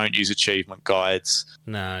walkthroughs. I don't use achievement guides.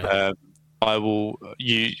 No. I will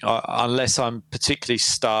unless I'm particularly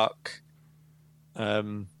stuck.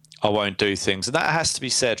 I won't do things, and that has to be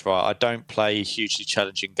said, right? I don't play hugely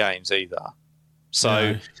challenging games either.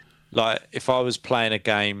 So, like, if I was playing a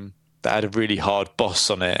game that had a really hard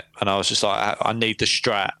boss on it, and I was just like, I need the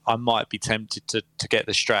strat, I might be tempted to get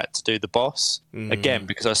the strat to do the boss again,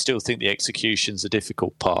 because I still think the execution's a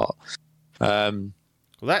difficult part. Well,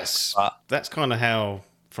 that's kind of how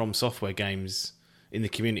From Software games in the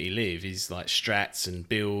community live, is like strats and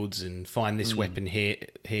builds and find this weapon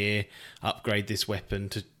here, upgrade this weapon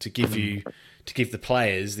to give the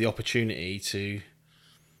players the opportunity to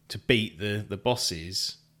beat the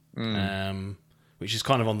bosses, which is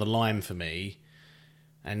kind of on the line for me.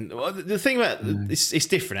 And the thing about it's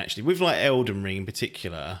different actually with like Elden Ring in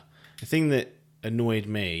particular. The thing that annoyed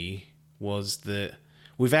me was that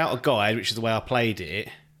without a guide, which is the way I played it,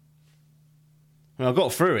 I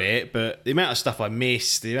got through it, but the amount of stuff I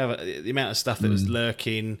missed, the amount of stuff that was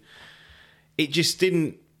lurking, it just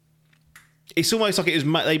didn't. It's almost like it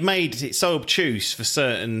was. They made it so obtuse for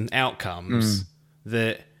certain outcomes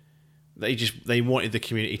that they wanted the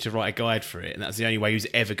community to write a guide for it, and that's the only way he was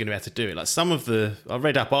ever going to be able to do it. Like some of I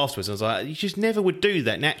read up afterwards, and I was like, you just never would do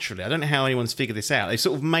that naturally. I don't know how anyone's figured this out. They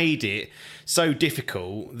sort of made it so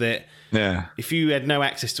difficult that if you had no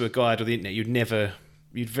access to a guide or the internet, you'd never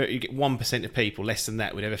you get 1% of people, less than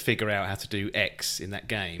that, would ever figure out how to do X in that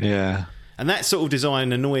game. Yeah. And that sort of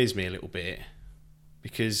design annoys me a little bit,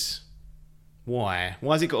 because why?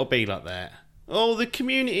 Why has it got to be like that? Oh, the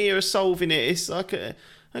community are solving it. It's like I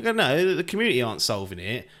don't know, the community aren't solving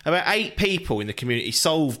it. About 8 people in the community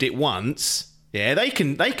solved it once. Yeah, they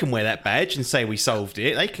can wear that badge and say we solved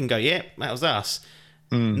it. They can go, yeah, that was us.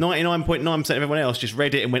 99.9% of everyone else just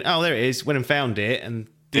read it and went, oh, there it is, went and found it and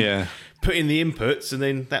put in the inputs, and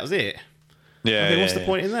then that was it. Yeah. I mean, what's the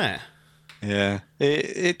point in that? Yeah,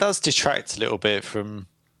 it does detract a little bit from,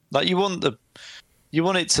 like, you want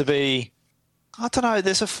it to be, I don't know,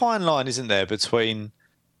 there's a fine line, isn't there, between,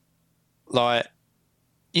 like,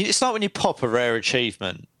 it's like when you pop a rare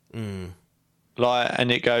achievement, like,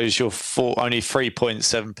 and it goes, you're only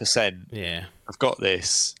 3.7%. Yeah, I've got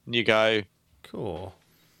this, and you go, cool,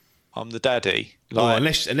 I'm the daddy. Like,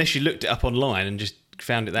 unless you looked it up online and just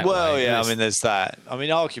found it that way. Well, yeah, I mean, there's that. I mean,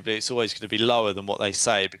 arguably, it's always going to be lower than what they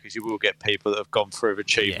say, because you will get people that have gone through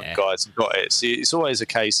achievement guides and got it. So it's always a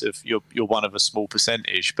case of you're one of a small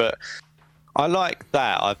percentage. But I like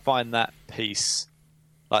that. I find that piece,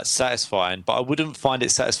 like, satisfying. But I wouldn't find it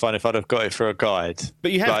satisfying if I'd have got it for a guide.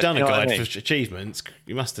 But you have done a guide for achievements.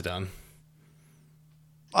 You must have done.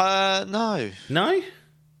 No. No?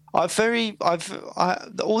 all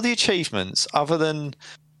the achievements, other than,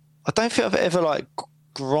 I don't think I've ever, like,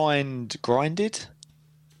 grinded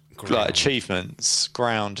like achievements,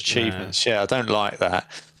 ground achievements. Yeah, I don't like that.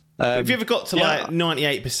 Have you ever got to like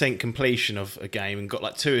 98% completion of a game and got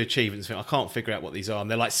like 2 achievements? I can't figure out what these are.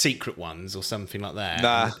 And they're like secret ones or something like that.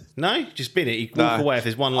 Nah. No? Just bin it. You walk away if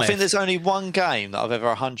there's one left. I think there's only one game that I've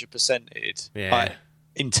ever 100%ed. Yeah. Like,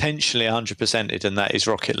 intentionally 100%ed, and that is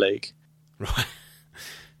Rocket League. Right.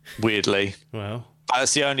 Weirdly. Well.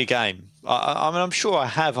 That's the only game. I mean, I'm sure I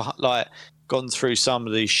have, like, gone through some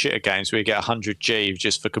of these shitter games where you get 100 G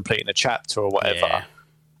just for completing a chapter or whatever. Yeah.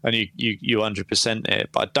 And you 100% it.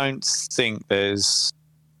 But I don't think there's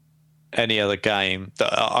any other game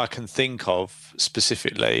that I can think of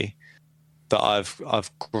specifically that I've I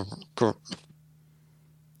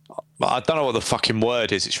don't know what the fucking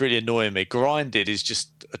word is. It's really annoying me. Grinded is just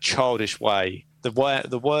a childish way. The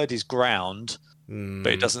word is ground,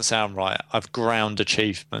 but it doesn't sound right. I've ground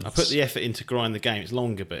achievements. I put the effort in to grind the game. It's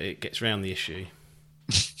longer, but it gets around the issue.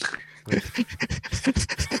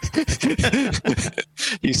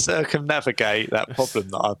 You circumnavigate that problem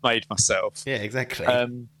that I've made myself. Yeah, exactly.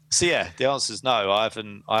 So yeah, the answer is no. I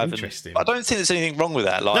haven't. Interesting. I don't think there's anything wrong with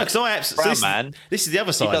that. Like, no, because I absolutely. This is the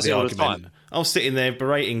other side of the argument. I was sitting there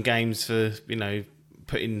berating games for,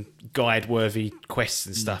 putting guide-worthy quests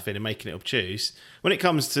and stuff in and making it obtuse. When it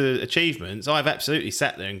comes to achievements, I've absolutely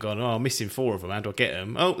sat there and gone, "Oh, I'm missing 4 of them. How do I get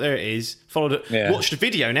them? Oh, there it is. Followed it. Yeah. Watched the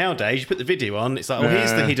video nowadays. You put the video on. It's like, oh,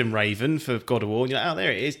 here's the hidden raven for God of War. And you're like, oh,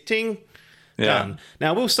 there it is. Ting. Done.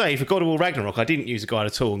 Now, I will say, for God of War Ragnarok, I didn't use a guide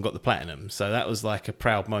at all and got the platinum. So that was like a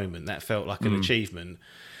proud moment. That felt like an achievement.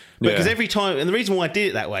 But because every time, and the reason why I did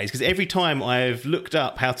it that way is because every time I've looked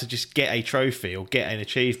up how to just get a trophy or get an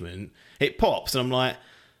achievement, it pops and I'm like,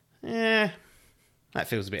 that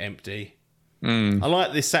feels a bit empty. I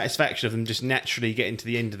like this satisfaction of them just naturally getting to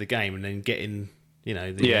the end of the game and then getting,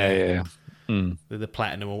 the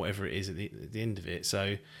platinum or whatever it is at the end of it.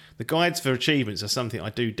 So the guides for achievements are something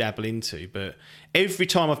I do dabble into, but every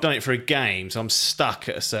time I've done it for a game, so I'm stuck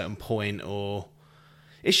at a certain point, or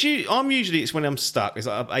it's when I'm stuck. It's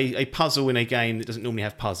like a puzzle in a game that doesn't normally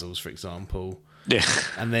have puzzles, for example. Yeah.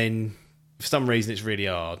 And then for some reason it's really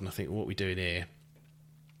hard, and I think, what are we doing here?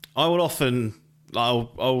 I will often,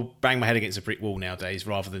 I'll bang my head against a brick wall nowadays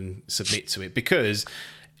rather than submit to it, because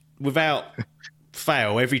without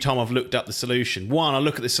fail, every time I've looked up the solution, I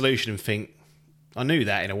look at the solution and think, I knew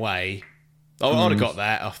that in a way. I'd have got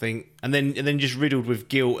that, I think, and then just riddled with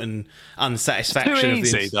guilt and unsatisfaction.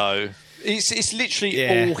 It's too easy, though. It's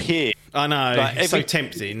literally all here. I know. Like, it's so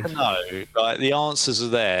tempting. No, like, the answers are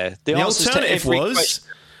there. The alternative was,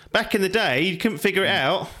 back in the day, you couldn't figure it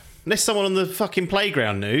out. Unless someone on the fucking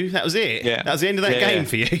playground knew, that was it. Yeah. That was the end of that game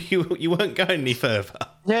for you. You weren't going any further.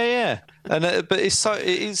 Yeah. And but it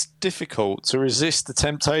is difficult to resist the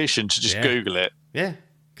temptation to just Google it. Yeah,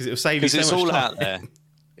 because it'll save you so much time. It's all out there.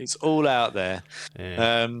 It's all out there.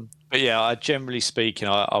 Yeah. But yeah, generally speaking,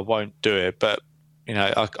 I won't do it. But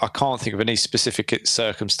I can't think of any specific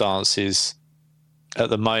circumstances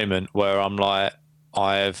at the moment where I'm like,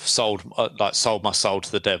 I have sold my soul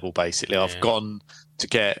to the devil. Basically, I've gone to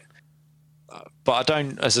get. But I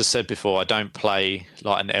don't, as I said before, I don't play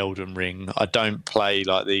like an Elden Ring. I don't play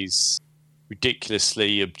like these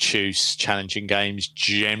ridiculously obtuse, challenging games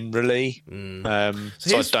generally.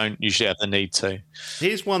 So I don't usually have the need to.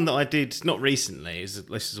 Here's one that I did not recently.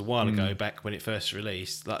 This is a while ago, back when it first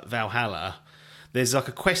released, like Valhalla. There's like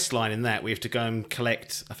a quest line in that we have to go and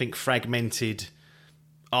collect, I think, fragmented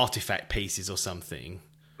artifact pieces or something.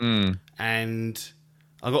 And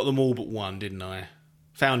I got them all but one, didn't I?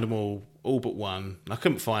 Found them all but one. I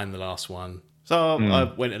couldn't find the last one. So I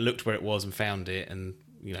went and looked where it was and found it and,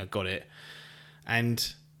 got it.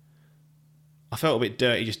 And I felt a bit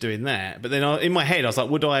dirty just doing that. But then in my head, I was like,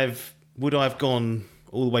 would I have gone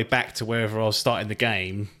all the way back to wherever I was starting the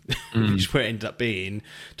game, which is where it ended up being,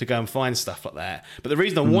 to go and find stuff like that? But the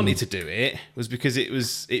reason I wanted to do it was because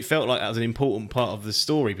it felt like that was an important part of the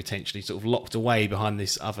story, potentially sort of locked away behind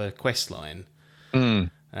this other quest line.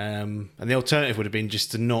 And the alternative would have been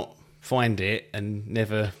just to not find it and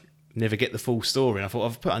never get the full story. And I thought,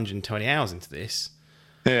 I've put 120 hours into this.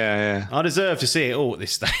 Yeah. I deserve to see it all at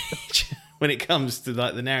this stage. When it comes to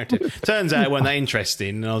like the narrative, turns out it wasn't that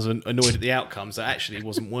interesting, and I was annoyed at the outcome. So actually, it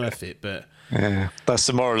wasn't worth it. But yeah, that's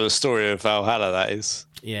the moral of the story of Valhalla. That is.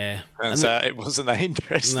 Yeah, turns out it wasn't that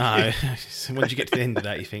interesting. No. Once you get to the end of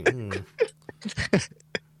that, you think,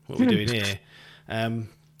 what are we doing here?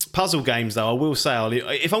 Puzzle games, though, I will say,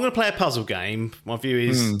 if I'm going to play a puzzle game, my view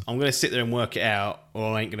is I'm going to sit there and work it out,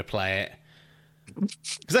 or I ain't going to play it.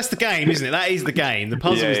 Because that's the game, isn't it? That is the game. The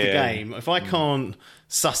puzzle is the game. If I can't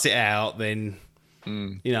suss it out, then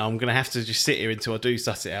I'm going to have to just sit here until I do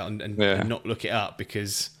suss it out and not look it up.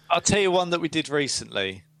 Because I'll tell you one that we did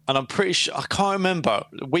recently, and I'm pretty sure, I can't remember.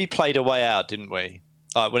 We played A Way Out, didn't we?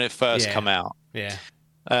 Like when it first come out. Yeah.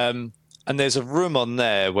 And there's a room on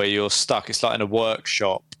there where you're stuck. It's like in a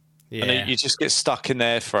workshop. Yeah. And you just get stuck in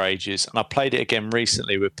there for ages. And I played it again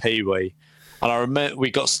recently with Pee-wee, and I remember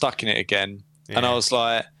we got stuck in it again. Yeah. And I was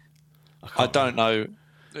like, I don't know.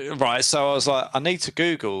 Right. So I was like, I need to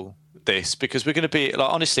Google this because we're going to be like,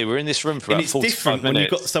 honestly, we're in this room for about 45 minutes. It's different when you've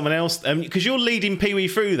got someone else, because you're leading Pee-wee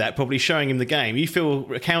through that, probably showing him the game. You feel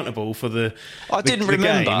accountable for the I didn't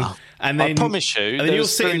remember. Game. And then, I promise you. And then you're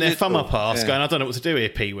sitting there thumb up arse going, I don't know what to do here,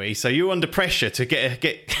 Pee-wee. So you're under pressure to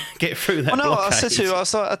get through that. Well, no, blockade. I said to you, I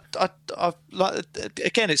was like, I like,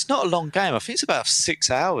 again, it's not a long game. I think it's about 6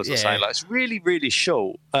 hours or something. Like, it's really, really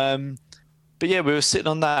short. But yeah, we were sitting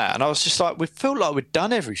on that, and I was just like, we feel like we'd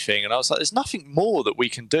done everything, and I was like, there's nothing more that we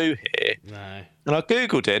can do here. No. And I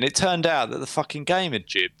googled it, and it turned out that the fucking game had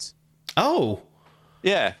jibbed. Oh.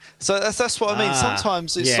 Yeah, so that's what I mean.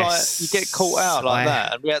 Sometimes it's like you get caught out like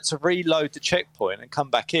that, and we had to reload the checkpoint and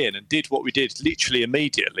come back in and did what we did literally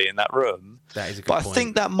immediately in that room. That is a good point. But I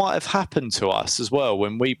think that might have happened to us as well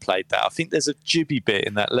when we played that. I think there's a jibby bit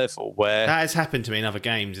in that level where that has happened to me in other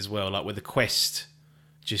games as well, like where the quest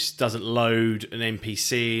just doesn't load an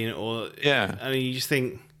NPC, or and you just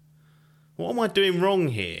think, what am I doing wrong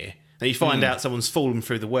here? And you find out someone's fallen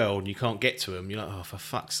through the world and you can't get to them. You're like, oh, for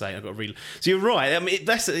fuck's sake, I've got to reload. So you're right. I mean,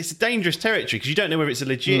 it's a dangerous territory because you don't know whether it's a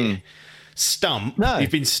legit stump, you've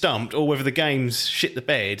been stumped, or whether the game's shit the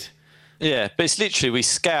bed. Yeah, but it's literally, we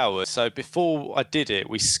scoured. So before I did it,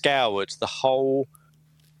 we scoured the whole,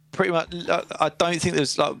 pretty much, I don't think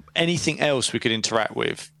there's like anything else we could interact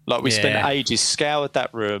with. Like we spent ages, scoured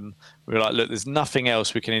that room. We were like, look, there's nothing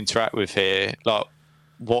else we can interact with here. Like,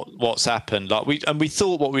 what's happened? Like we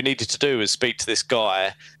thought what we needed to do was speak to this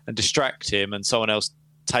guy and distract him, and someone else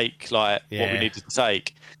take what we needed to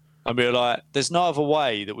take. And we were like, there's no other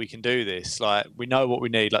way that we can do this. Like, we know what we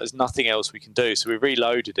need. Like, there's nothing else we can do. So we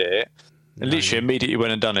reloaded it, and literally immediately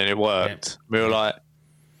went and done it. And it worked. We were like,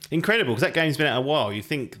 incredible, because that game's been out a while. You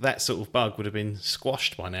think that sort of bug would have been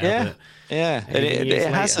squashed by now. Yeah, and it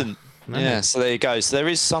hasn't. No. Yeah, so there you go. So there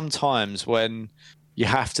is some times when you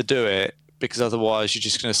have to do it, because otherwise you're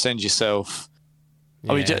just going to send yourself.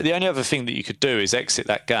 I mean, the only other thing that you could do is exit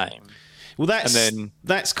that game. Well,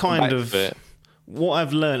 that's kind of what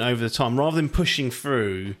I've learned over the time. Rather than pushing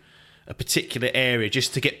through a particular area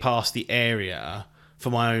just to get past the area for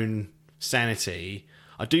my own sanity,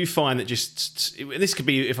 I do find that this could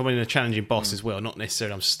be if I'm in a challenging boss as well, not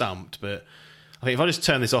necessarily I'm stumped, but I think if I just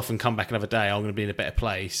turn this off and come back another day, I'm going to be in a better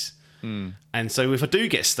place. And so if I do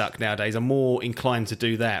get stuck nowadays, I'm more inclined to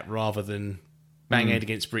do that rather than bang head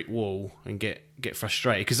against brick wall and get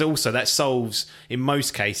frustrated. Because also that solves, in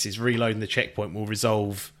most cases, reloading the checkpoint will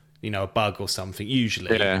resolve, a bug or something,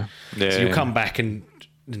 usually. So you'll come back and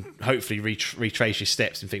hopefully retrace your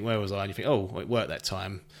steps and think, where was I? And you think, oh, it worked that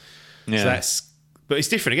time. So but it's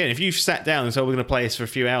different again. If you've sat down and said, we're going to play this for a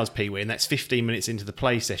few hours, Pee-wee, and that's 15 minutes into the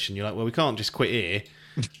play session, you're like, well, we can't just quit here.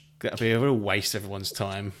 That'd be a real waste of everyone's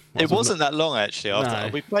time. It wasn't that long,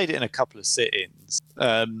 actually. We played it in a couple of sit-ins.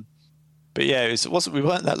 But yeah, it wasn't. We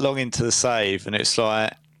weren't that long into the save, and it's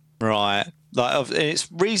like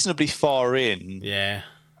it's reasonably far in. Yeah.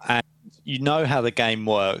 And you know how the game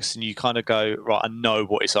works, and you kind of go, right, I know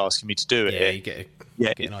what it's asking me to do. Yeah, you get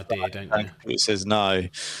an idea, don't you? It says no.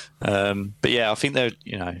 But yeah, I think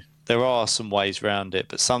there are some ways around it,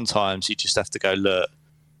 but sometimes you just have to go, look.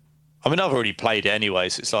 I mean, I've already played it anyway,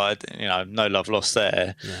 so it's like, no love lost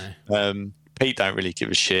there. No. Pete don't really give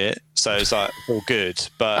a shit, so it's like all good.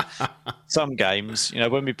 But some games,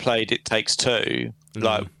 when we played It Takes Two,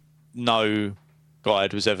 like no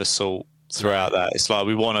guide was ever sought throughout that. It's like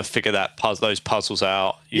we want to figure those puzzles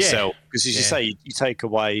out yourself, because as you say, you take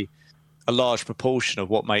away a large proportion of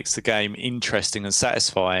what makes the game interesting and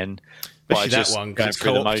satisfying. Especially that one, because it's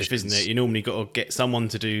cooperative, isn't it? You normally got to get someone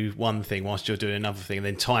to do one thing whilst you're doing another thing, and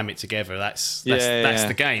then time it together. That's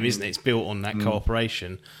the game, isn't it? It's built on that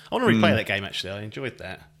cooperation. I want to replay that game. Actually, I enjoyed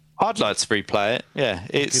that. I'd like to replay it. Yeah,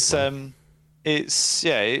 it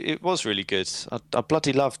was really good. I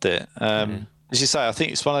bloody loved it. As you say, I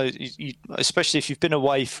think it's one of those, especially if you've been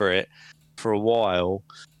away for it for a while,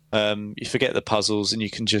 you forget the puzzles and you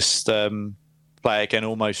can just play again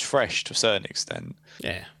almost fresh to a certain extent.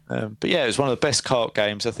 Yeah. But yeah, it was one of the best co-op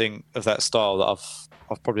games, I think, of that style that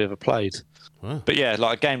I've probably ever played. Wow. But yeah,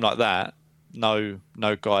 like a game like that, no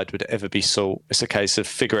guide would ever be sought. It's a case of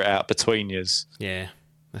figure it out between yous. Yeah,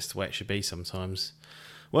 that's the way it should be sometimes.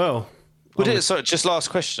 Well, just last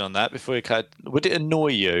question on that before would it annoy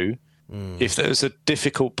you if there was a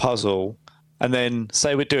difficult puzzle and then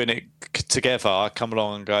say we're doing it together, I come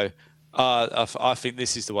along and go, I think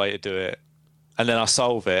this is the way to do it. And then I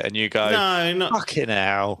solve it, and you go, "No, not fucking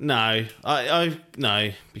hell." No, I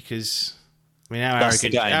no, because I mean,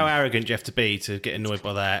 how arrogant do you have to be to get annoyed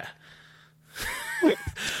by that?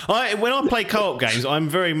 When I play co-op games, I'm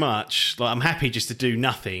very much like I'm happy just to do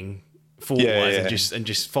nothing thought-wise and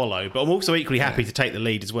just follow. But I'm also equally happy to take the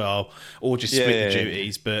lead as well, or just split the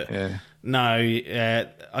duties. But no,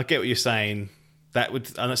 I get what you're saying. That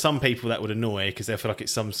would, and some people that would annoy because they feel like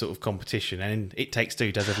it's some sort of competition, and It Takes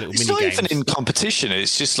Two does have little mini games. It's not even in competition.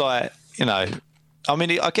 It's just like, I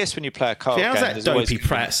mean, I guess when you play a co-op game, how's that dopey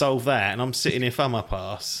Pratt solve that? And I'm sitting here thumb up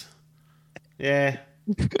arse. Yeah,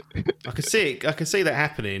 I can see it. I can see that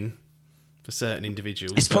happening for certain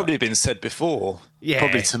individuals. It's probably been said before. Yeah,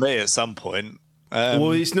 probably to me at some point.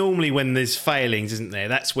 Well, it's normally when there's failings, isn't there?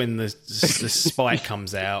 That's when the spite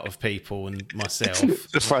comes out of people and myself.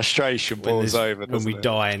 The frustration boils over when we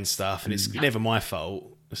die and stuff, and it's never my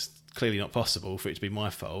fault. It's clearly not possible for it to be my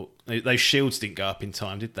fault. Those shields didn't go up in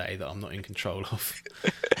time, did they? That I'm not in control of.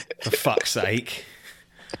 For fuck's sake!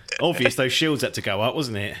 Obvious, those shields had to go up,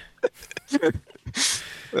 wasn't it?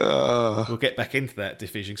 We'll get back into that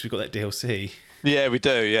division because we've got that DLC. Yeah, we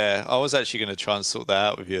do. Yeah, I was actually going to try and sort that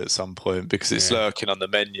out with you at some point because it's lurking on the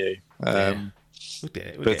menu. We'll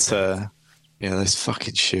get it. Those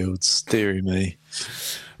fucking shields, dearie me.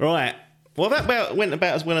 Right. Well, that went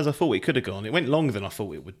about as well as I thought it could have gone. It went longer than I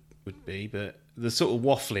thought it would be, but the sort of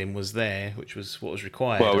waffling was there, which was what was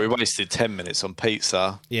required. Well, we wasted 10 minutes on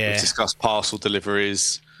pizza. Yeah. We discussed parcel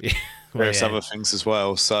deliveries. Yeah. Various other things as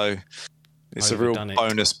well. So it's a real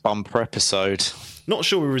bonus bumper episode. Not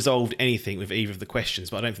sure we resolved anything with either of the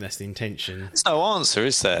questions, but I don't think that's the intention. There's no answer,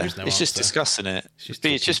 is there? It's just discussing it.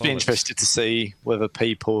 It's just be interested to see whether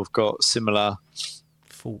people have got similar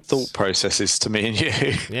thought processes to me and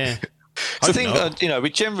you. Yeah. I think we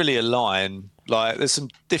generally align. Like, there's some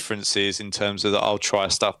differences in terms of that I'll try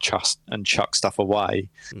stuff and chuck stuff away,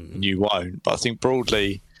 and you won't. But I think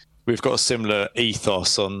broadly, we've got a similar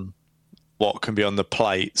ethos on what can be on the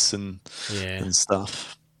plates and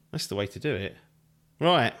stuff. That's the way to do it.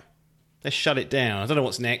 Right, let's shut it down. I don't know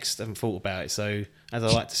what's next. I haven't thought about it. So, as I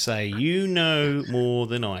like to say, you know more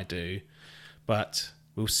than I do. But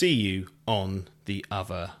we'll see you on the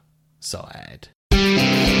other side.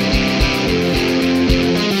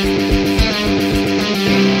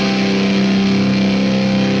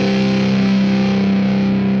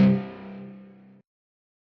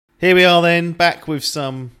 Here we are then, back with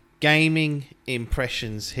some gaming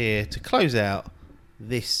impressions here to close out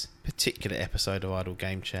this particular episode of Idle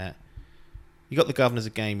Game Chat. You got the Governors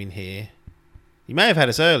of Gaming here. You may have had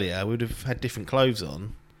us earlier. We would have had different clothes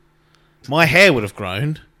on. My hair would have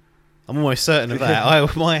grown. I'm almost certain of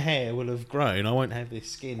that. My hair will have grown. I won't have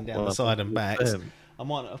this skin down the side and back. I've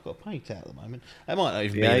got a ponytail at the moment. It might not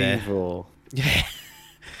even be there. Yeah.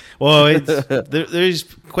 Well, there is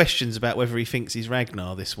questions about whether he thinks he's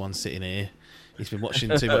Ragnar, this one sitting here. He's been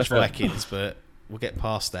watching too much Vikings, but we'll get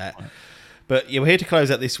past that. But yeah, we're here to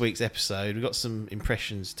close out this week's episode. We've got some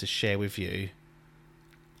impressions to share with you.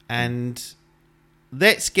 And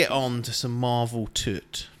let's get on to some Marvel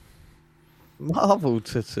toot. Marvel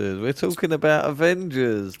tutters. We're talking about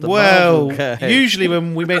Avengers. The Well, Marvel game. usually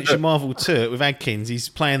when we mention Marvel Toot with Adkins, he's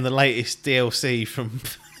playing the latest DLC from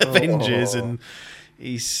Avengers, and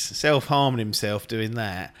he's self-harming himself doing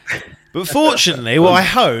that. But fortunately, well, I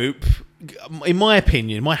hope, in my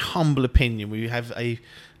opinion, my humble opinion, we have a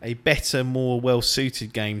better, more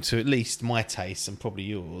well-suited game to at least my taste and probably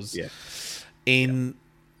yours. Yeah. In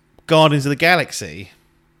Guardians of the Galaxy.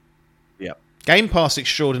 Yeah. Game Pass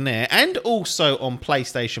Extraordinaire, and also on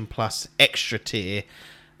PlayStation Plus Extra Tier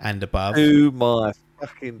and above. To my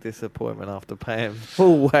fucking disappointment after paying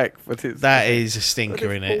full whack for this. That is a stinker,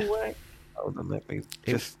 innit? Hold on, let me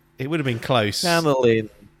It, just it would have been close. channel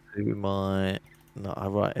in to my. No, I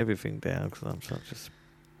write everything down because I'm such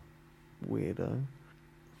a weirdo.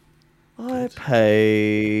 I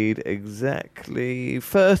paid exactly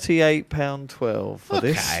 £38.12 for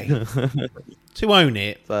Okay. this. To own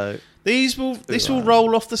it. So This will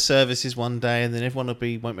roll off the services one day, and then everyone won't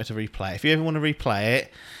be able to replay it. If you ever want to replay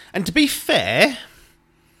it, and to be fair,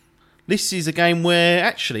 this is a game where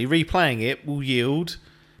actually replaying it will yield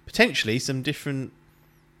potentially some different.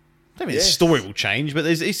 I don't mean the story will change, but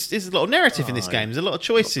there's a lot of narrative in this game. There's a lot of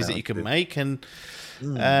choices that you can make, and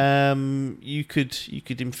you could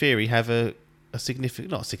in theory have a different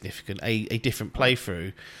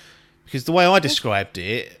playthrough, because the way I described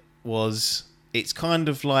it was it's kind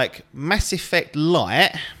of like Mass Effect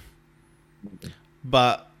Light,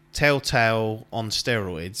 but Telltale on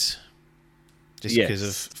steroids, just because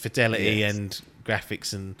of fidelity and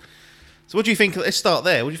graphics. And so, what do you think? Let's start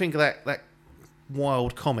there. What do you think of that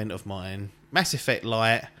wild comment of mine? Mass Effect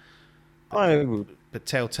Light, but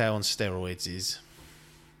Telltale on steroids is.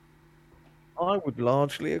 I would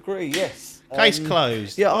largely agree. Yes. Case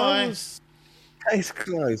closed. Yeah, Bye. I was. Case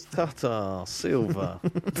closed. Ta-ta. Silver.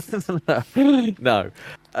 No.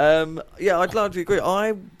 Yeah, I'd largely agree.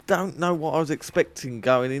 I don't know what I was expecting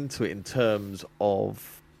going into it in terms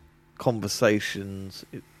of conversations,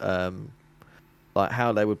 like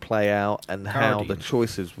how they would play out and how the Guardian.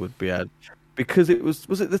 choices would be had. Because it was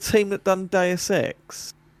it the team that done Deus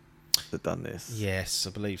Ex that done this? Yes, I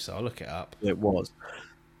believe so. I'll look it up. It was.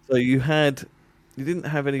 So you didn't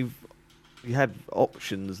have any. You had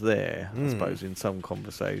options there, I suppose, in some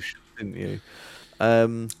conversation, didn't you?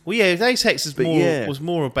 Well, yeah, Deus Ex was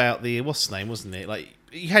more about the what's the name, wasn't it? Like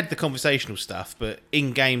you had the conversational stuff, but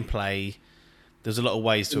in gameplay, there's a lot of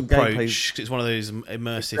ways to approach. It's one of those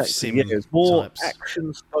immersive sim it's more types.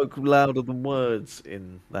 action spoke louder than words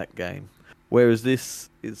in that game, whereas this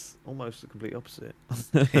is almost the complete opposite.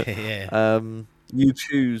 Yeah. You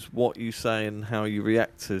choose what you say and how you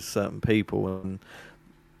react to certain people, and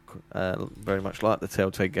very much like the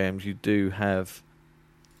Telltale games, you do have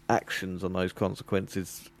actions on those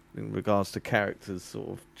consequences in regards to characters sort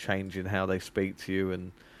of changing how they speak to you,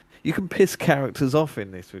 and you can piss characters off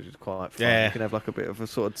in this, which is quite fun. Yeah. You can have like a bit of a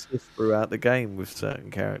sort of tiff throughout the game with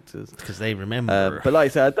certain characters. Because they remember. But like I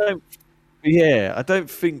said, I don't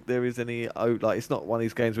think there is any. Like, it's not one of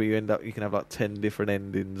these games where you can have like 10 different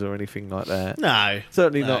endings or anything like that. No.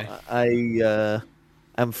 Certainly no. not a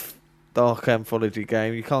dark anthology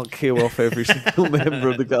game. You can't kill off every single member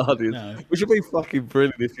of the Guardians, No. which would be fucking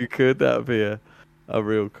brilliant if you could. That would be a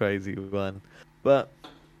real crazy one. But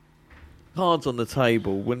cards on the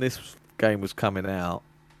table, when this game was coming out,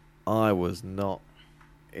 I was not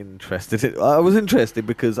interested. I was interested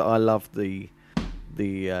because I loved the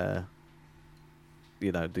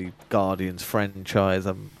Guardians franchise.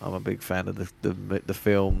 I'm a big fan of the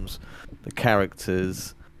films, the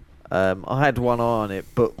characters. I had one eye on it,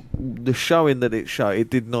 but the showing that it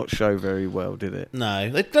did not show very well, did it? No.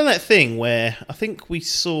 They've done that thing where I think we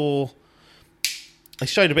saw. They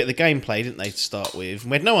showed a bit of the gameplay, didn't they, to start with?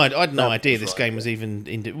 I had no idea this game was even.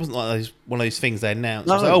 It wasn't like one of those things they announced.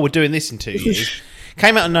 It was like, we're doing this in 2 years.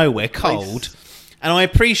 Came out of nowhere, cold. And I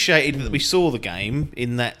appreciated that we saw the game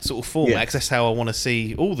in that sort of format, because that's how I want to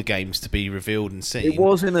see all the games to be revealed and seen. It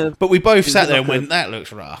was But we both sat there and went, that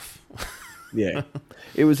looks rough. Yeah,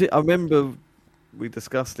 it was. I remember we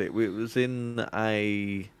discussed it. It was in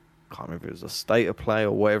I can't remember if it was a state of play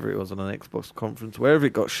or whatever it was on an Xbox conference. Wherever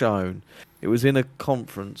it got shown, it was in a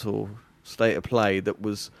conference or state of play that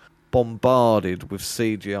was bombarded with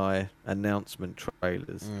CGI announcement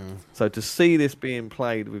trailers. So to see this being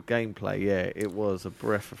played with gameplay, it was a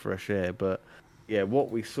breath of fresh air. But yeah,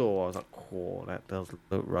 what we saw, I was like, "Whoa, that does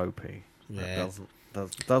look ropey. Yeah.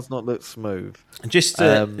 That does not look smooth." Just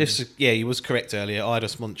you was correct earlier.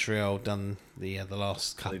 Eidos Montreal done the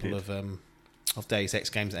last couple of Deus Ex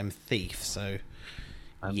games and Thief. So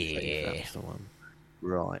That's the one.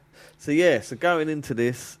 Right. So going into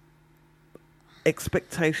this,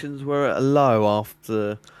 expectations were at a low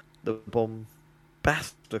after the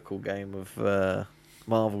bastardical game of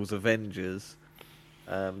Marvel's Avengers.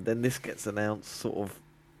 Then this gets announced sort of,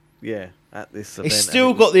 at this event. It's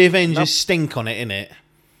still got the Avengers stink on it, innit?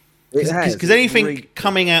 Because anything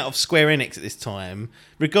coming out of Square Enix at this time,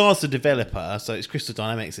 regards to developer, so it's Crystal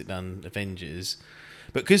Dynamics that done Avengers,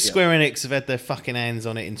 but because Square Enix have had their fucking hands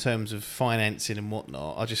on it in terms of financing and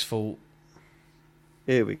whatnot, I just thought,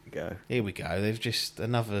 here we go. They've just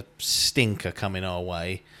another stinker coming our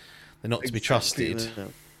way. They're not to be trusted.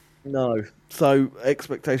 No. So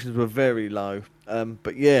expectations were very low.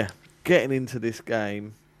 But yeah, getting into this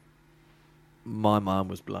game, my mind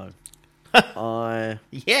was blown. I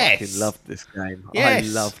fucking loved this game. Yes. I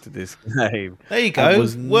loved this game. There you go.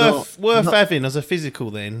 Worth having as a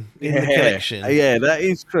physical then in the collection. Yeah, that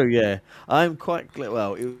is true. Yeah, I'm quite glad.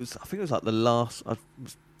 Well, I think it was like the last. I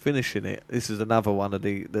was finishing it. This is another one of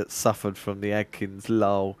the that suffered from the Adkins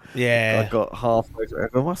lull. Yeah, I got halfway through.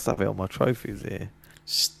 I must have it on my trophies here.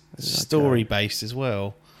 Story based as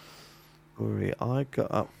well. I got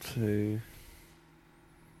up to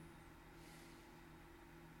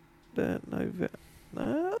no,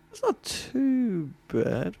 it's not too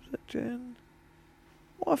bad, was it, Jen?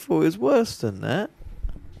 I thought it was worse than that.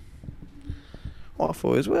 I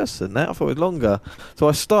thought it was longer. So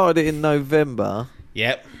I started it in November.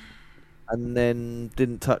 Yep. And then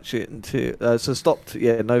didn't touch it until so stopped.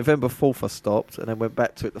 Yeah, November 4th I stopped, and then went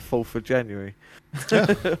back to it the 4th of January.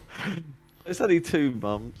 It's only 2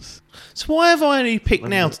 months. So why have I only picked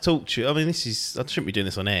now to talk to you? I mean, I shouldn't be doing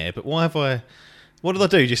this on air, but why have I? What did I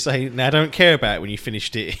do? Just say, no, I don't care about it when you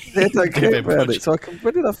finished it. I don't care about it. So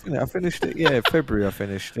when did I finish it? I finished it. Yeah, February. I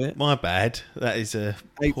finished it. My bad. That is a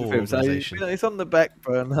poor organisation. So, it's on the back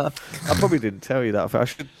burner. I probably didn't tell you that. I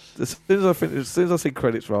should, as soon as I see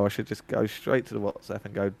credits roll, I should just go straight to the WhatsApp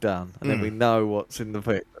and go done, and then we know what's in the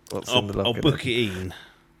book. I'll book it in.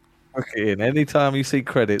 Book it in. Anytime you see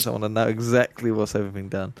credits, I want to know exactly what's everything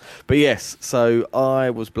done. But yes, so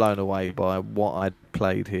I was blown away by what I'd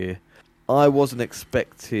played here. I wasn't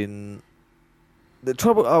expecting... The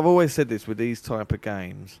trouble, I've always said this with these type of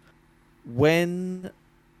games, when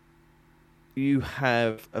you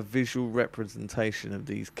have a visual representation of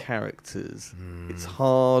these characters, it's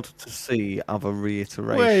hard to see other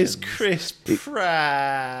reiterations. Where's Chris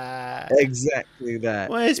Pratt? Exactly that.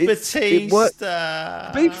 Where's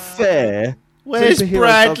Batista? To be fair... Where's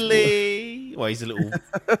Bradley? Well, he's a little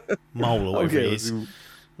mole or whatever he is.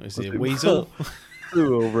 What is he, a weasel?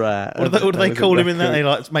 Rat. What do they call him in that? They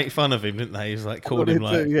like make fun of him, didn't they? He was like called him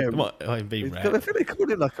like, I think they called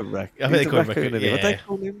him like a rat. I think they called him a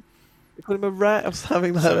raccoon. They call him a rat or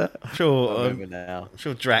something like that. I'm sure. Now. I'm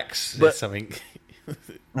sure Drax said something.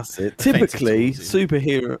 That's it. Typically,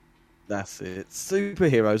 superheroes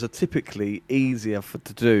are typically easier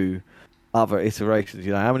to do other iterations.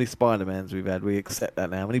 You know, how many Spider-Mans we've had? We accept that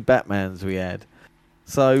now. How many Batmans we had?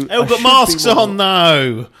 So they all got masks on,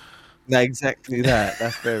 though. No, exactly that.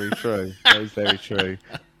 That's very true. That is very true.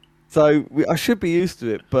 So I should be used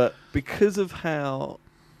to it, but because of how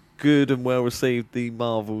good and well received the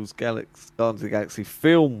Marvel's Guardians of the Galaxy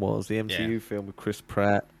film was, the MCU film with Chris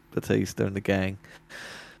Pratt, Batista, and the gang,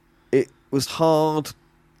 it was hard.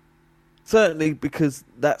 Certainly, because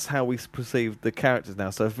that's how we perceive the characters now.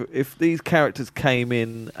 So if these characters came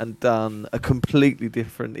in and done a completely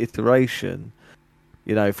different iteration,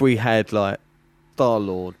 you know, if we had like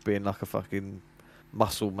Star-Lord being like a fucking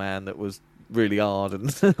muscle man that was really hard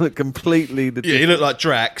and completely... he looked like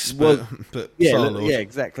Drax, but Star-Lord. Yeah,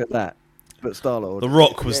 exactly that. But Star-Lord. The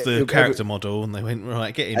Rock was the character model, and they went,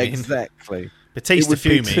 right, get him in. Exactly. Batista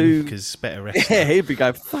fuming, because better wrestler. Yeah, he'd be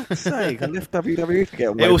going, fuck's sake, I left WWE to get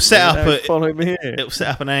away. It'll follow me here. It'll set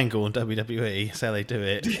up an angle on WWE, that's how they do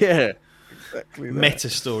it. Yeah, exactly that. Meta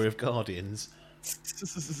story of Guardians.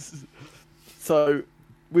 So,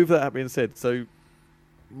 with that being said,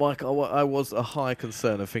 Mike, I was a high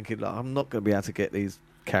concern of thinking that I'm not going to be able to get these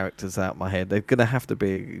characters out of my head. They're going to have to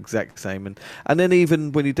be exact same, and then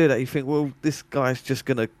even when you do that, you think, well, this guy's just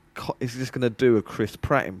going to do a Chris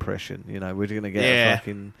Pratt impression. You know, we're going to get a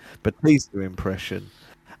fucking Batista impression.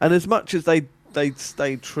 And as much as they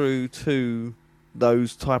stayed true to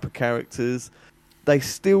those type of characters, they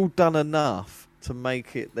still done enough to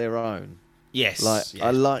make it their own. Yes,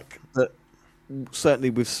 I like that.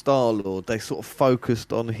 Certainly with Star-Lord, they sort of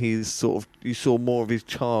focused on his sort of... You saw more of his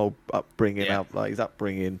child upbringing, his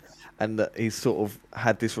upbringing, and that he sort of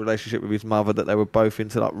had this relationship with his mother, that they were both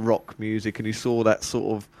into like rock music, and you saw that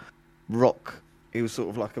sort of rock... He was sort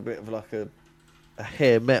of like a bit of like a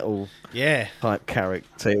hair metal type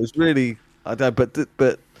character. It was really... I don't...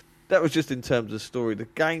 But that was just in terms of story. The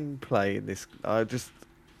gameplay in this...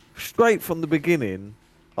 Straight from the beginning...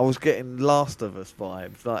 I was getting Last of Us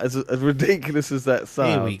vibes, like as ridiculous as that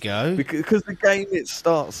sounds. Here we go. Because the game, it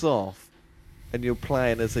starts off, and you're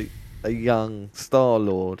playing as a young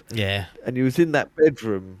Star-Lord, Yeah. and you was in that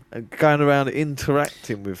bedroom and going around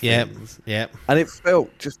interacting with Yep. things, Yep. and it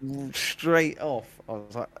felt just straight off. I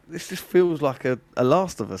was like, this just feels like a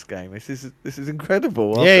Last of Us game. This is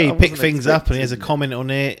incredible. Yeah, I you pick wasn't things up and he has a expecting- comment on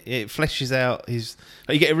it. It fleshes out his.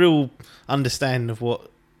 You get a real understanding of what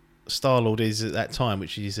Star-Lord is at that time,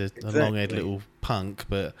 which is a long-haired Exactly. little punk.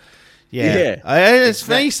 But yeah, Yeah, it's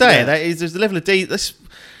funny you say it. exactly. There's a level of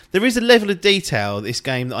there is a level of detail in this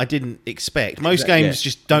game that I didn't expect. Most games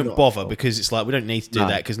just don't Not bother at all. because it's like we don't need to do No.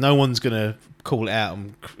 that because no one's gonna call it out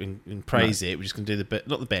and praise it. We're just gonna do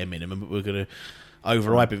not the bare minimum, but we're gonna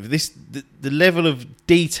override it. But the level of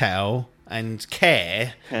detail and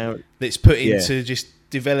care How- that's put Yeah. into just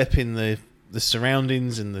developing the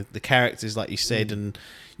surroundings and the characters, like you said, and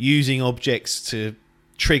using objects to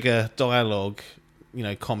trigger dialogue,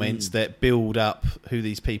 comments that build up who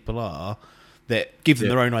these people are, that give them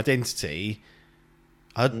Yeah. their own identity.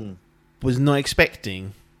 I was not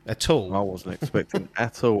expecting at all. I wasn't expecting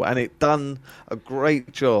at all, and it done a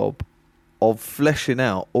great job of fleshing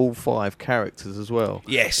out all 5 characters as well.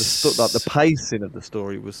 Yes. The pacing of the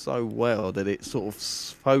story was so well that it sort of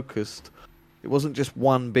focused. It wasn't just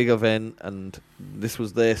one big event, and this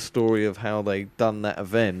was their story of how they done that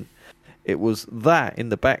event. It was that in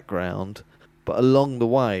the background, but along the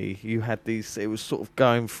way you had these. It was sort of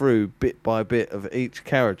going through bit by bit of each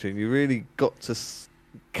character, and you really got to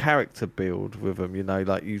character build with them.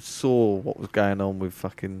 Like you saw what was going on with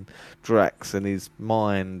fucking Drax and his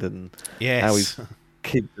mind, and Yes. how his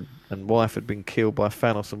kid and wife had been killed by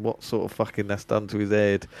Thanos, and what sort of fucking that's done to his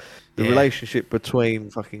head. The Yeah. relationship between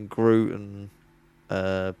fucking Groot and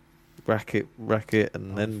Rocket,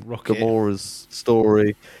 and then Rocket. Gamora's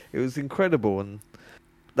story. It was incredible, and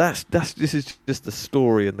this is just the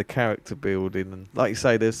story and the character building, and like you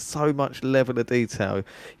say, there's so much level of detail.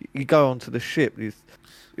 You go onto the ship, it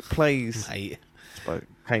plays. Mate. I suppose it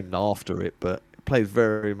came after it, but it plays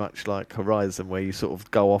very much like Horizon, where you sort of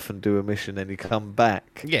go off and do a mission, and you come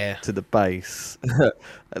back Yeah. to the base.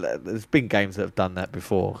 There's been games that have done that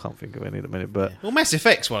before. I can't think of any at the minute, but Well, Mass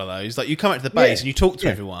Effect's one of those. Like you come out to the base Yeah. and you talk to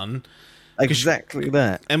Yeah. everyone, exactly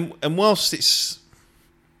that. and whilst it's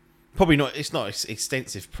probably not, it's not as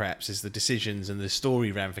extensive perhaps as the decisions and the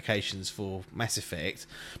story ramifications for Mass Effect,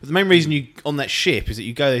 but the main reason you on that ship is that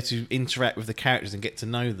you go there to interact with the characters and get to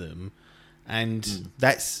know them, and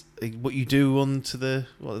that's what you do onto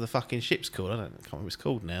what the fucking ship's called. I can't remember what it's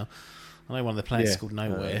called now. I know one of the planets is Yeah. called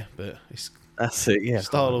Nowhere, but it's That's it. Yeah,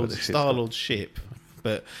 Star-Lord's ship.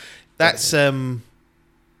 But that's and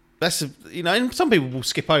some people will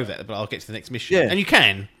skip over that, but I'll get to the next mission. Yeah. And you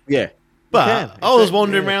can. Yeah, But can, I was exactly,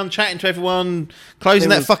 wandering yeah. around chatting to everyone, closing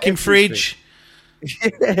There that was fucking everything. fridge.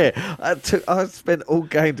 Yeah, I spent all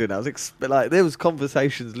game doing that. There was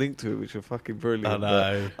conversations linked to it which were fucking brilliant. I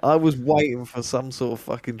know. but I was waiting for some sort of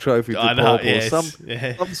fucking trophy to I know, pop, or yes, some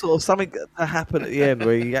yeah. sort of something to happen at the end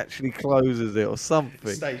where he actually closes it or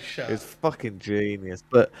something. Stay shut. It's fucking genius.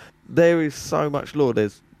 But there is so much lore.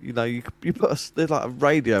 There's you put there's like a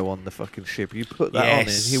radio on the fucking ship. You put that on, and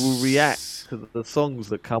he will react to the songs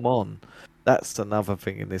that come on. That's another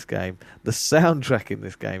thing in this game. The soundtrack in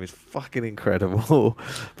this game is fucking incredible.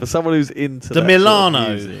 For someone who's into The that Milano. sort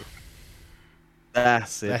of music.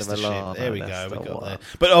 That's it. That's the the Milano. shit. There we that's go. We the got one. there.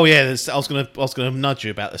 But oh yeah, I was gonna nudge you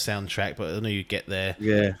about the soundtrack, but I knew you'd get there.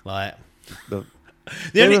 Yeah. Like The, the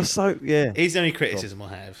they only were so yeah. here's the only criticism I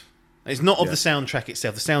have. It's not of Yeah. the soundtrack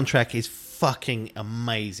itself. The soundtrack is fucking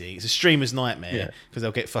amazing. It's a streamer's nightmare Yeah. because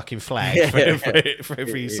they'll get fucking flagged Yeah. for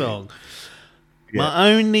every Yeah. song. Yeah. My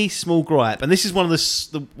only small gripe, and this is one of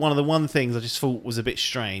the things I just thought was a bit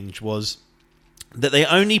strange, was that they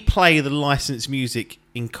only play the licensed music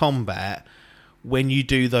in combat when you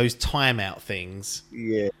do those timeout things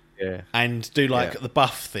Yeah. Yeah. and do like Yeah. the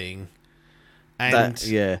buff thing. And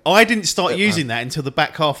yeah. I didn't start using that until the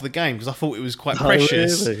back half of the game because I thought it was quite Oh,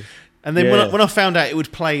 precious. really? And then Yeah. when I found out it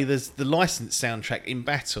would play the licensed soundtrack in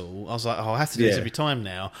battle, I was like, oh, I have to do this Yeah. every time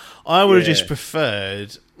now. I would have Yeah. just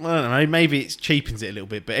preferred, I don't know, maybe it cheapens it a little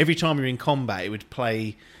bit, but every time you're in combat, it would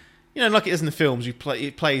play, like it does in the films, it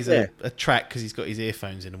plays Yeah. a track because he's got his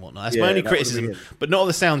earphones in and whatnot. That's Yeah, my only that would've criticism, been- but not of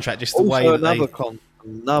the soundtrack, just the Also, way that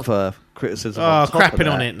another criticism. Oh, on top of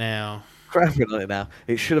crapping on that. it now. Crapping on it now.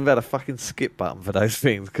 It should have had a fucking skip button for those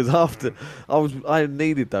things because after I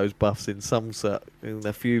needed those buffs in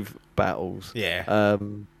a few battles. Yeah.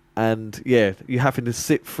 And yeah, you having to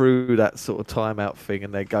sit through that sort of timeout thing,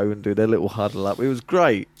 and they go and do their little huddle up. It was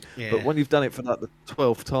great, Yeah. but when you've done it for like the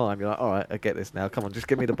 12th time, you're like, all right, I get this now. Come on, just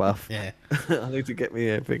give me the buff. Yeah. I need to get me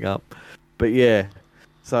everything up. But yeah,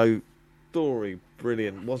 so story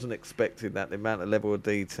brilliant. Wasn't expecting that, the amount of level of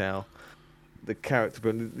detail, the character,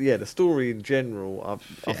 but yeah, the story in general.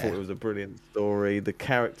 I thought it was a brilliant story. The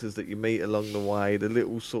characters that you meet along the way, the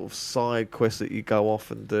little sort of side quests that you go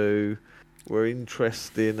off and do, were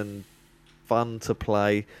interesting and fun to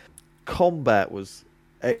play. Combat was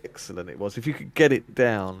excellent. It was. If you could get it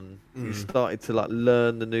down, you started to like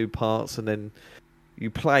learn the new parts, and then you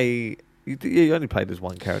play. You only played as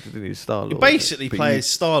one character, didn't you? Star-Lord. You basically play as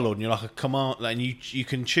Star-Lord, and you're like a command, and you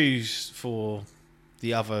can choose for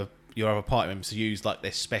your other party members to use like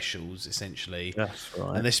their specials essentially. That's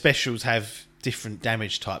right. And their specials have different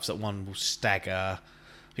damage types. Like one will stagger.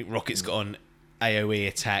 I think Rocket's got an AoE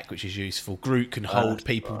attack, which is useful. Groot can hold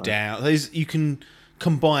people down. Those you can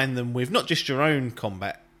combine them with not just your own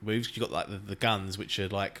combat moves. You've got like the guns, which are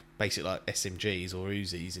like basically like SMGs or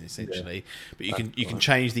Uzis, essentially. But you can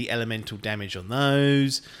change the elemental damage on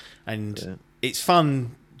those, and it's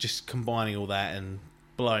fun just combining all that and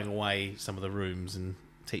blowing away some of the rooms and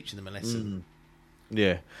teaching them a lesson.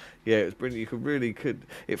 Yeah, it was brilliant.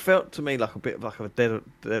 It felt to me like a bit of like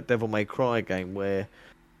a Devil May Cry game where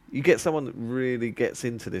you get someone that really gets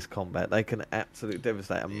into this combat, they can absolutely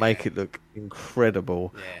devastate and make it look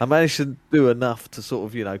incredible. Yeah. I managed to do enough to sort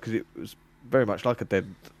of, because it was very much like a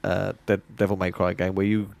dead Devil May Cry game where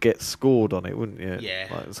you get scored on it, wouldn't you? Yeah.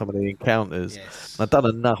 Like some of the encounters. Yes. I've done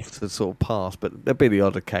enough to sort of pass, but there'd be the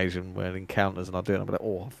odd occasion where encounters and I do it and I'm like,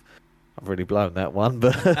 I've really blown that one.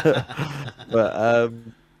 But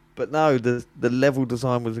no, the level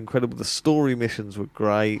design was incredible. The story missions were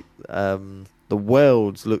great. The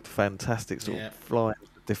worlds looked fantastic, sort of flying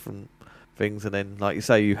to different things, and then, like you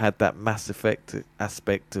say, you had that Mass Effect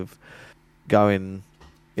aspect of going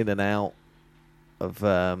in and out of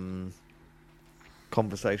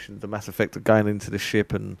conversations. The Mass Effect of going into the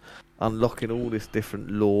ship and unlocking all this different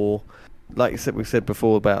lore. Like you said, we said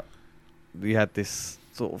before about you had this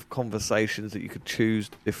sort of conversations that you could choose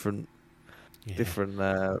different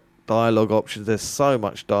dialogue options. There's so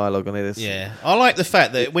much dialogue on it. I like the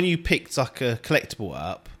fact that when you picked like a collectible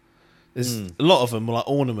up, there's a lot of them were like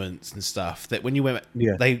ornaments and stuff that when you went,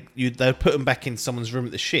 they'd put them back in someone's room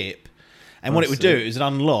at the ship, and what it would do is it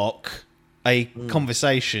unlock a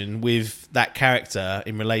conversation with that character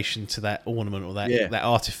in relation to that ornament or that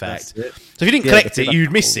artifact. So if you didn't collect it,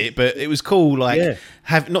 you'd miss it. But it was cool,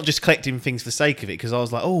 have not just collecting things for the sake of it. Because I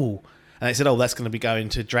was like, and they said, that's going to be going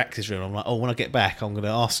to Drax's room. I'm like, when I get back, I'm going to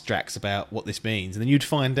ask Drax about what this means, and then you'd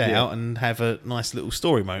find out and have a nice little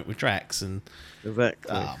story moment with Drax. And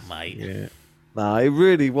exactly, mate, no, it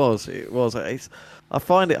really was. It was. I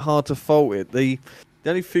find it hard to fault it. The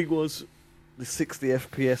only thing was the 60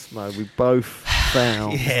 FPS mode. We both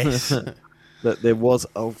found that there was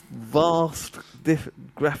a vast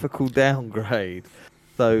graphical downgrade.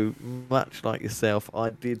 So much like yourself,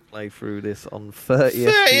 I did play through this on 30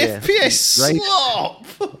 FPS slop.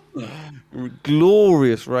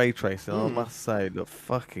 Glorious ray tracing, I must say. Looked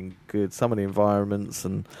fucking good. Some of the environments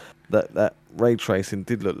and that ray tracing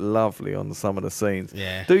did look lovely on some of the scenes.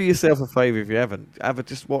 Yeah. Do yourself a favour if you haven't.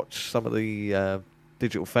 Just watch some of the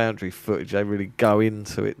Digital Foundry footage. They really go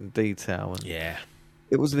into it in detail. And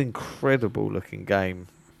it was an incredible looking game,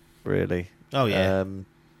 really. Oh yeah.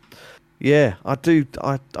 I do.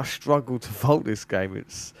 I struggle to fault this game.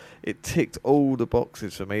 It ticked all the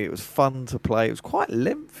boxes for me. It was fun to play. It was quite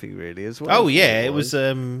lengthy, really, as well. Oh yeah, it was.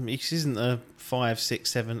 It isn't a 5,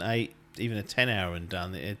 6, 7, 8, even a 10-hour and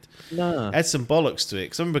done. It had some bollocks to it.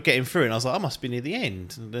 Because I remember getting through it, and I was like, I must be near the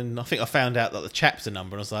end. And then I think I found out that the chapter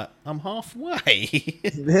number, and I was like, I'm halfway.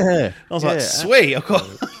 Yeah. I was like, sweet. I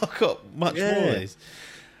got much more of this.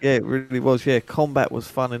 Yeah, it really was. Yeah, combat was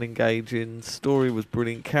fun and engaging. Story was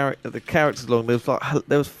brilliant. The characters along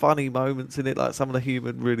there was funny moments in it. Like some of the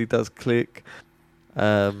humour really does click.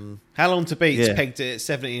 How Long to Beat's pegged it at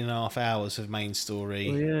 17 and a half hours of main story.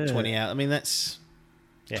 20 hours. I mean, that's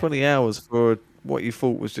 20 hours for what you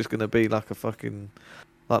thought was just going to be like a fucking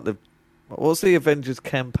what's the Avengers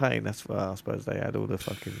campaign? That's what I suppose they had all the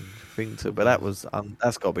fucking thing to. But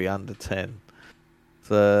that's got to be under 10.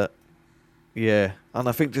 So. Yeah, and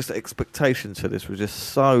I think just the expectations for this were just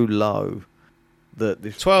so low that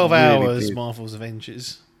this 12 hours Marvel's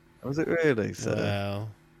Avengers. Was it really? So well,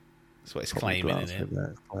 that's what it's claiming, isn't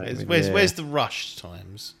it? Where's where's the rush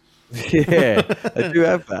times? Yeah, they do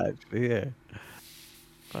have that actually. Yeah,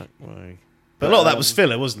 but a lot of that was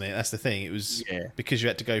filler, wasn't it? That's the thing. It was because you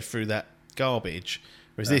had to go through that garbage.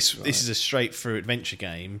 Whereas That's this is a straight through adventure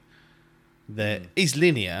game that is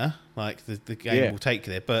linear, like the game will take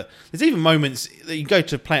you there. But there's even moments that you go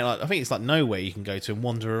to a planet, like I think it's like Nowhere you can go to and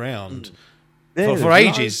wander around for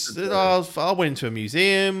ages. I went into a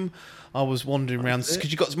museum. I was wandering around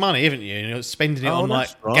because you got money, haven't you? And you're spending it on like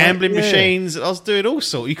gambling machines. I was doing all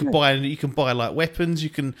sorts. You can buy like weapons.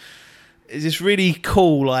 It's this really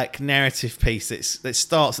cool like narrative piece that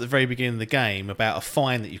starts at the very beginning of the game about a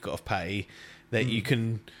fine that you've got to pay. That you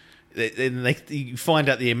can, then you find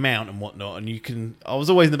out the amount and whatnot, and you can. I was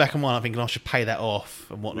always in the back of my mind thinking I should pay that off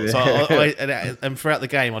and whatnot. So and throughout the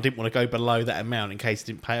game, I didn't want to go below that amount in case it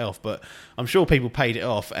didn't pay off. But I'm sure people paid it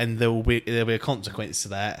off, and there'll be a consequence to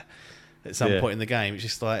that at some point in the game. It's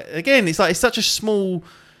just like it's such a small.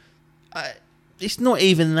 It's not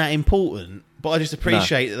even that important, but I just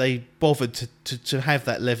appreciate that they bothered to have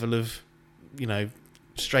that level of,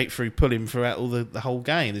 straight through pulling throughout all the whole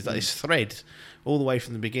game. There's like this thread all the way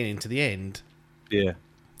from the beginning to the end. Yeah.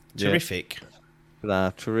 Terrific.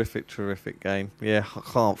 Terrific game. Yeah, I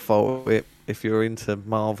can't fault it. If you're into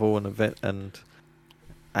Marvel and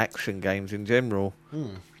action games in general,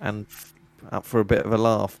 and up for a bit of a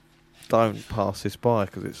laugh, don't pass this by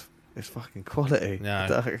because it's fucking quality. No,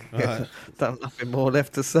 don't nothing more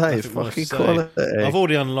left to say. It's fucking quality. I've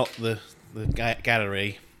already unlocked the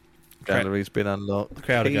gallery. Gallery's been unlocked. The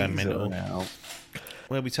crowd are going mental.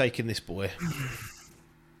 Where are we taking this boy?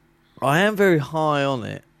 I am very high on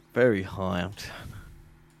it. Very high.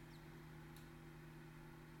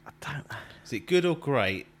 I don't. Is it good or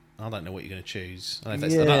great? I don't know what you're going to choose. I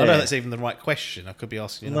don't know if that's even the right question. I could be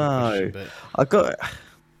asking you another question, but I got.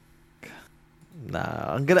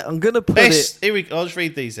 Nah, I'm gonna put best. it. Here we. I'll just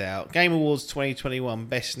read these out. Game Awards 2021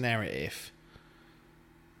 Best Narrative.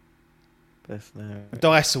 Best narrative.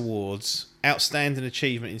 DICE Awards Outstanding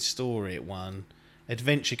Achievement in Story it won.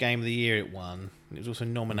 Adventure Game of the Year it won. It was also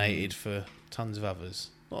nominated for tons of others.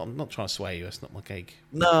 Well, I'm not trying to sway you. That's not my gig.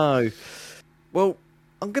 No. Well,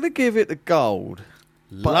 I'm gonna give it the gold.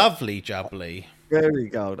 Lovely jubbly. Very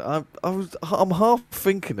gold. I'm half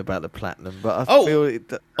thinking about the platinum, but I feel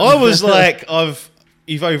it. I was like, I was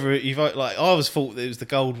thought that it was the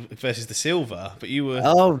gold versus the silver, but you were.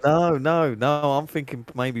 Oh no! I'm thinking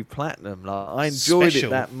maybe platinum. Like I enjoyed it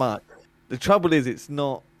that much. The trouble is, it's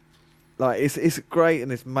not like it's great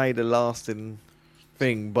and it's made a lasting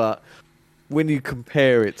thing, but when you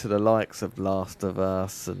compare it to the likes of Last of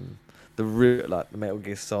Us and the Metal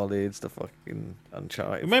Gear Solids, the fucking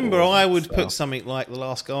Uncharted. Remember, I would put something like The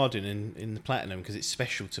Last Guardian in the platinum because it's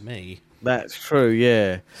special to me. That's true.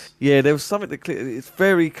 Yeah. There was something that it's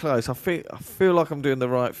very close. I feel like I'm doing the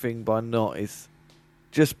right thing by not. It's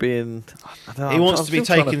just being. I don't know, he wants to be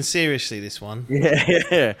taken seriously. This one.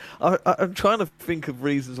 Yeah. I'm trying to think of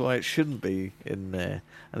reasons why it shouldn't be in there,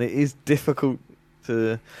 and it is difficult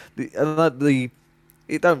to.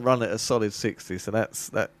 It don't run at a solid 60, so that's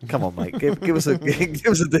that. Come on, mate, give us a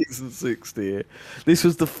decent 60 here. This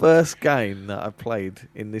was the first game that I played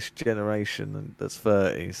in this generation, and that's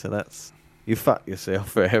 30. So that's you fuck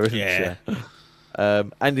yourself there, haven't you?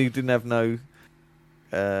 And you didn't have no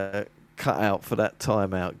cutout for that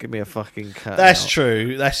timeout. Give me a fucking cutout. That's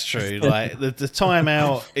true. Like the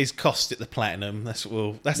timeout is cost it the platinum. That's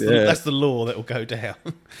the law that will go down.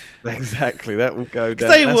 Exactly, that will go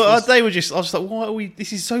down. They were just. I was like, why are we?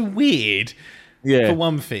 This is so weird. Yeah. For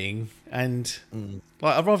one thing, and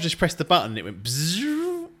like I'd rather just press the button. It went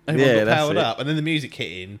bzzz, and everyone got powered up, and then the music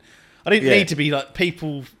hit in. I didn't need to be like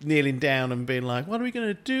people kneeling down and being like, "What are we going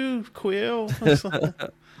to do, Quill?"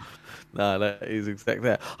 No, that is exactly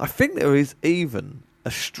that. I think there is even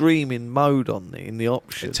a streaming mode on in the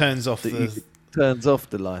option. It turns off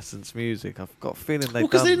the licensed music. I've got a feeling they've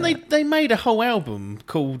done that. Because they made a whole album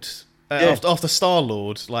called after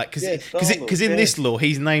Star-Lord, like because in this lore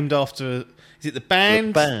he's named after. Is it the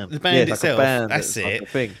band? The band itself. Like a band that's it.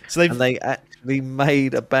 Thing. So they actually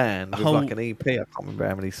made a band with like an EP. I can't remember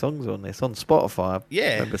how many songs on this on Spotify.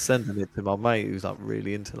 I remember sending it to my mate who's like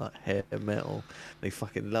really into like hair metal. And he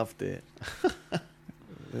fucking loved it.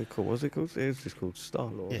 Cool. What's it called? It was just called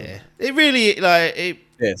Star-Lord. Yeah, it really like it.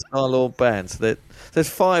 Yeah, Star-Lord band. So there's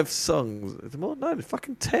 5 songs. There's more. No, there's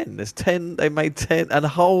fucking 10. There's 10. They made 10 and a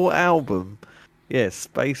whole album. Yeah,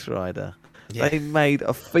 Space Rider. Yeah. They made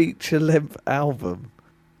a feature-length album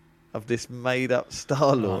of this made-up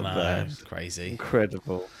Star-Lord band. It's crazy.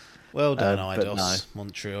 Incredible. Well done, Eidos,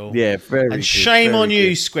 Montreal. Yeah, very good. And shame on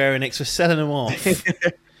you, Square Enix, for selling them off.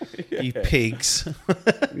 You pigs.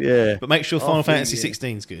 Yeah. But make sure Final Fantasy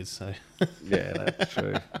 16 is good. So. Yeah, that's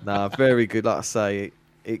true. No, very good. Like I say,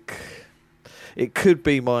 it could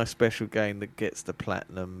be my special game that gets the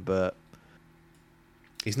platinum, but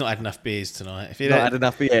He's not had enough beers tonight. If you Not don't, had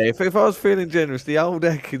enough. Yeah, if I was feeling generous, the old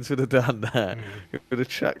Atkins would have done that. He would have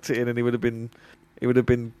chucked it in, and he would have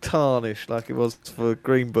been tarnished like it was for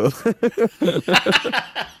Green Book.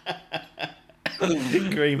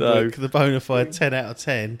 Green No. Book, the bona fide 10 out of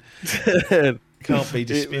 10. Can't be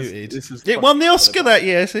disputed. This is It won the Oscar that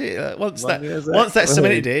year. See, once Won the Oscar. that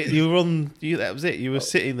cemented it, you were on. That was it. You were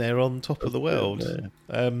sitting there on top of the world.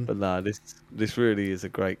 But no, this really is a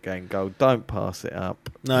great game. Gold. Don't pass it up.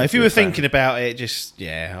 No, if you you're were a fan. thinking about it, just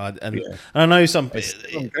I know some. It's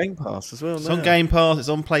on Game Pass as well. It's now. on Game Pass. It's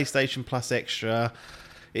on PlayStation Plus Extra.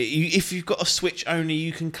 If you've got a Switch only,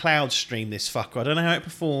 you can cloud stream this fucker. I don't know how it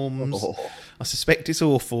performs. Oh. I suspect it's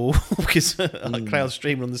awful because cloud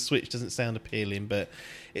streaming on the Switch doesn't sound appealing, but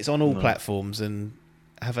it's on all platforms and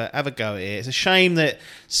have a go at it. It's a shame that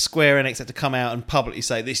Square Enix had to come out and publicly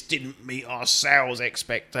say this didn't meet our sales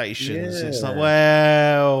expectations. Yeah. It's like,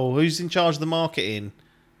 well, who's in charge of the marketing?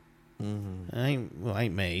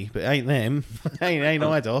 Ain't me, but ain't them. ain't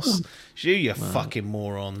IDOS. It's you fucking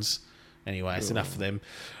morons. Anyway, it's enough of them.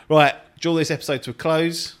 Right, draw this episode to a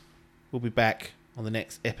close. We'll be back on the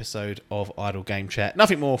next episode of Idle Game Chat.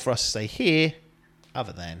 Nothing more for us to say here,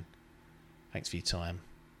 other than thanks for your time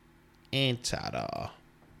and ta-da.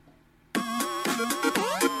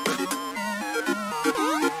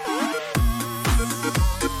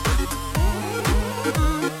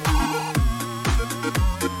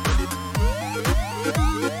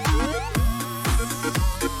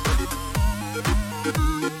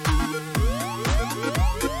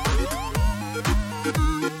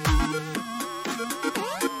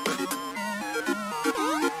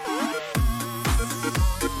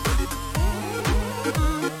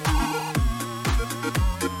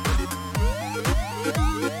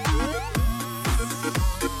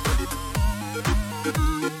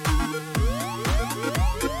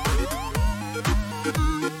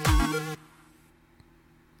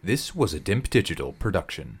 This was a DIMP Digital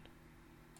production.